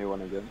start a new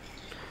one again.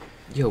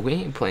 Yo, we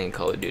ain't playing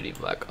Call of Duty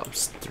Black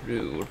Ops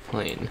 3. We're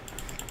playing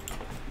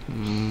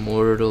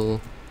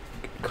Mortal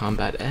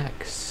Kombat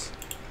X.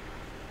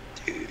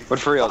 But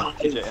for real,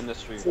 TJ, end the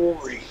stream.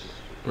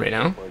 Right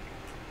now? Like,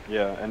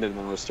 yeah, end it and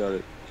then restart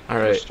it.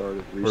 Alright, Restart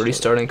it. we're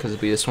restarting because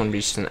this one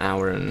reached an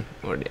hour and,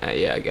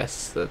 yeah, I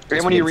guess. That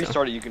And when you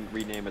restart it, you can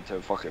rename it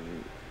to fucking...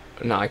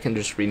 No, I can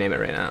just rename it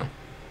right now.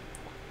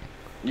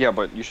 Yeah,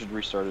 but you should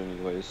restart it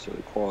anyways, so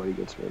the quality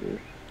gets better.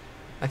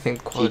 I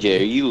think quality... TJ,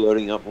 are you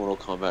loading up Mortal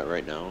Kombat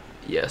right now?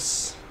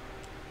 Yes.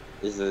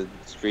 Is the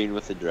screen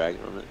with the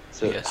dragon on it?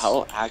 So Yes.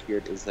 how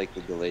accurate is like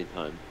the delay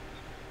time?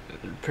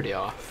 Pretty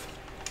off.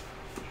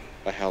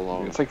 By how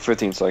long? It's like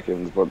 15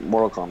 seconds, but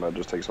Mortal Kombat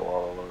just takes a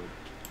while to load.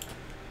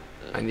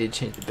 I need to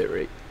change the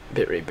bitrate.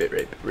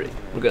 Bitrate.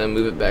 We're gonna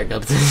move it back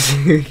up to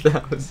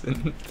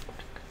 2,000.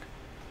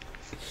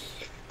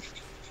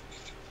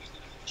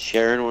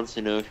 Sharon wants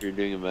to know if you're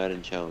doing a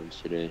Madden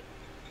challenge today.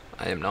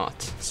 I am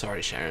not.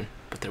 Sorry, Sharon.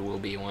 But there will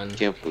be one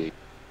Can't believe.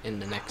 in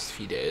the next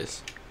few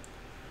days.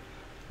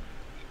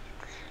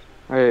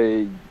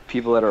 Hey,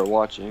 people that are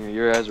watching, are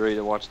you guys ready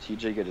to watch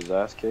TJ get his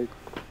ass kicked?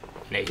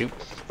 Nope.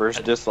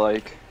 First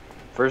dislike.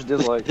 First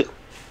dislike.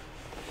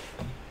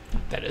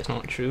 That is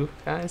not true,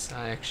 guys.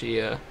 I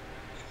actually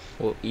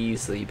will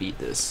easily beat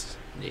this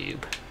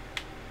noob.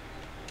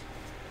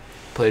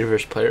 Player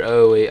versus player.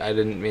 Oh wait, I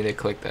didn't mean to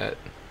click that.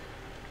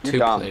 You're Two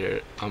dumb.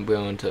 player. I'm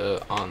going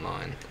to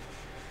online.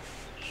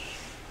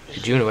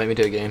 Did you invite me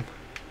to a game?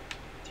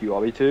 Do you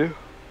want me to?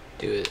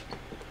 Do it.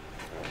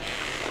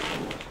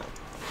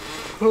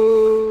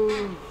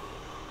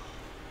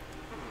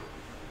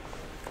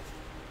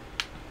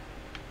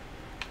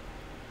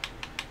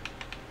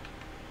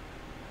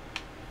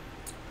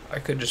 I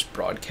could just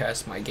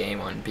broadcast my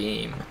game on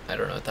Beam. I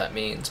don't know what that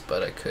means,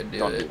 but I could do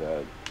Don't it.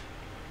 do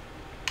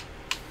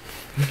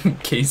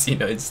that. Casey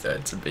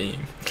Neistat's a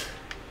Beam.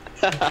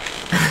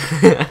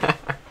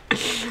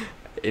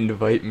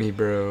 Invite me,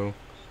 bro.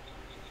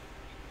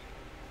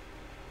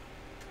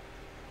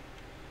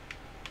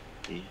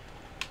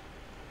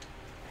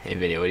 Hey,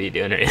 Vinny, what are you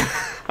doing right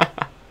now?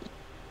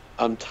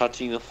 I'm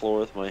touching the floor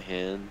with my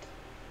hand,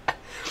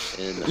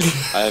 and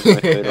I have my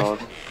hood on.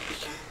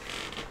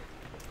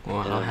 Well,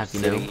 And how I'm happy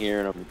sitting now? here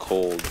and I'm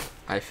cold.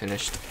 I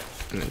finished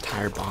an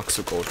entire box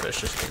of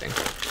goldfish. Just kidding.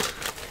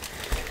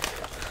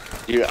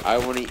 Dude, I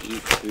want to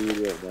eat food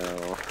right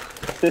now.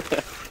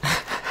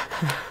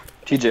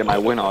 TJ, my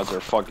win odds are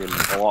fucking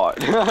a lot.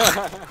 They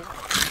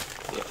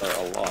are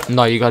a lot.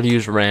 No, you gotta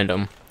use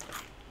random.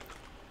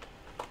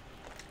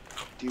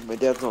 Dude, my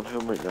dad's not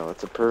home right now.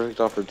 It's a perfect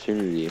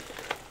opportunity.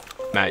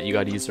 Matt, you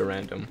gotta use the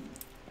random.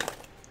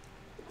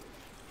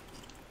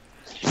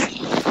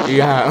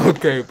 Yeah,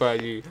 okay,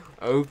 buddy.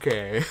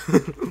 Okay.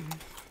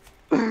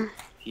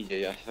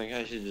 TJ, I think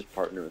I should just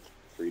partner with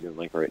Freedom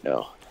like right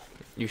now.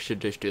 You should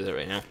just do that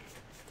right now.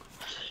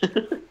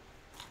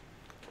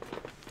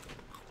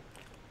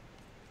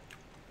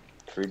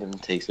 Freedom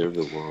takes over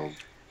the world.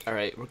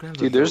 Alright, we're gonna have a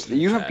Dude, vote in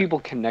the you have chat. people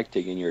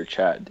connecting in your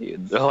chat,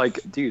 dude. They're like,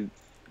 dude,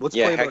 let's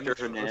Yeah, play Hector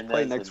let's Hernandez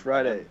play next and-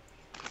 Friday.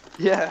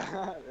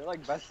 Yeah, they're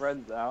like best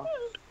friends now.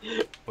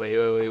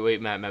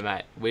 Wait,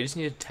 Matt. We just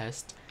need to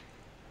test.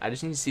 I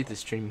just need to see if the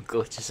stream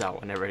glitches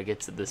out whenever it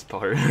gets to this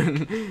part.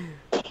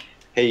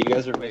 Hey, you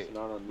guys are Wait, missing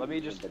out on let me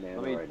just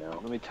banana let me right now.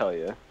 let me tell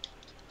you.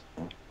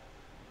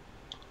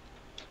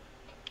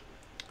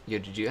 Yo,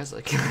 did you guys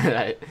like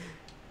that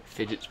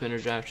fidget spinner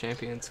draft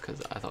champions?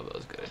 Because I thought that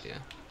was a good idea.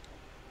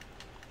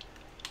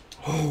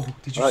 Oh,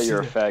 did I thought you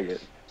were a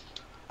faggot.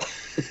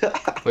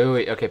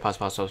 Wait. Okay, pause.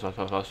 I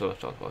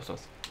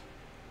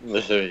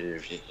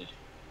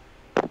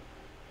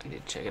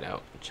need to check it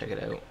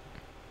out.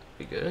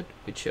 We good?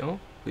 We chill?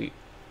 We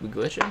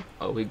glitching?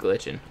 Oh, we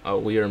glitching. Oh,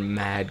 we are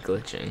mad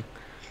glitching.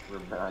 We're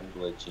mad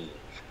glitchy.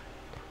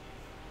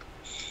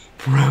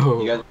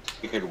 Bro.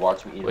 You could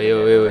watch me eat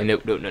Wait.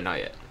 Nope, not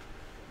yet.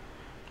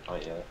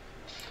 Not yet.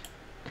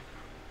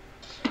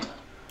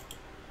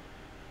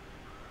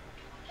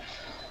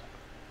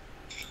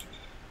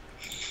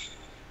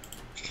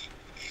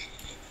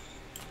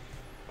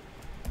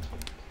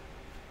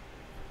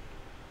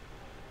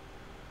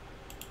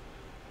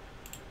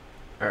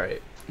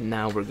 Alright,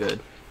 now we're good.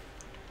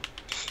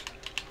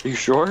 You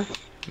sure?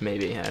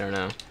 Maybe, I don't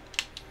know.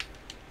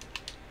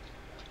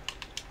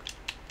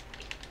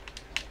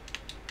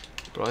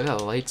 Bro, I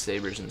got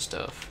lightsabers and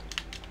stuff.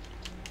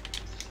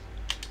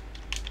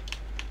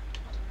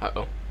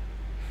 Uh-oh.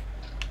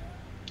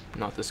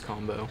 Not this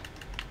combo.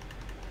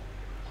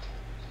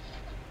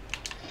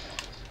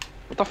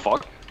 What the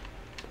fuck?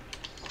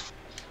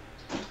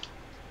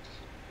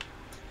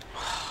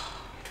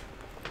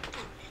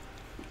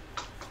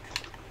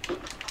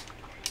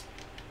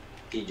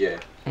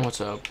 TJ,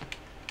 What's up?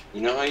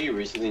 you know how you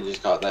recently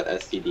just got that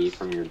STD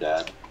from your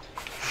dad?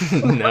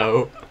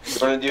 No. You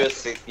want to do a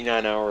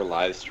 69-hour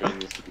live stream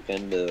this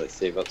weekend to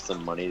save up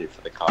some money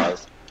for the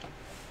cause?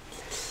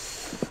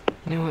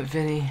 You know what,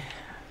 Vinny?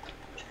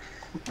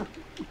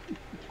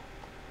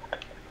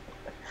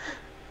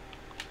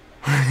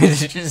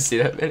 Did you just see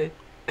that, Vinny?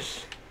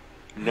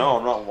 No,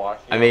 I'm not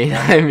watching. I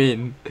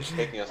mean,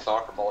 Taking a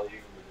soccer ball.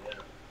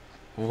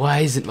 why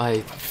isn't my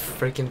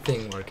freaking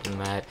thing working,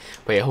 Matt?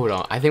 Wait, hold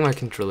on. I think my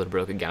controller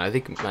broke again. I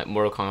think my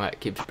Mortal Kombat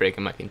keeps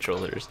breaking my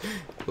controllers.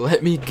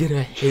 Let me get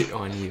a hit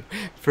on you.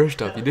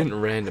 First off, you didn't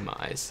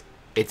randomize.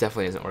 It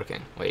definitely isn't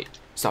working. Wait,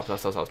 stop.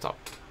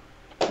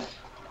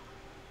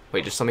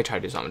 Wait, just let me try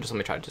to do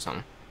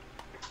something.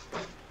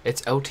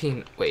 It's LT.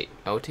 Wait,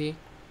 LT?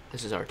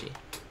 This is RT.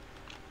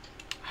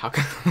 How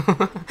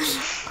come?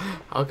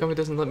 How come it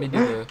doesn't let me do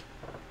the?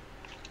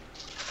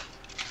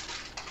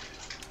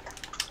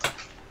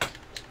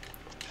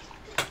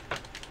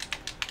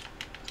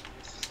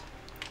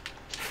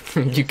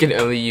 You can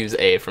only use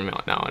A from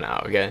now on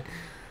out, okay?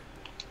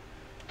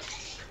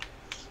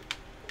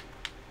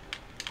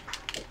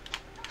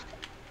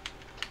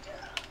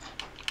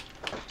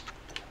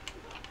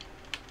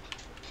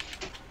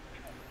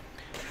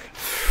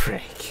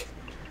 Frick.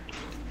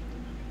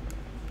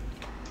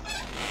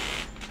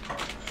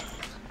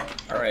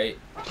 Alright.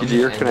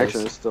 Your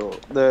connection is still,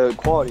 the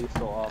quality is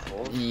still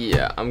awful.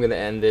 Yeah, I'm gonna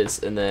end this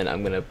and then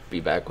I'm gonna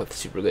be back with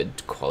super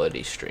good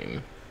quality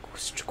stream.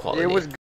 Quality. It was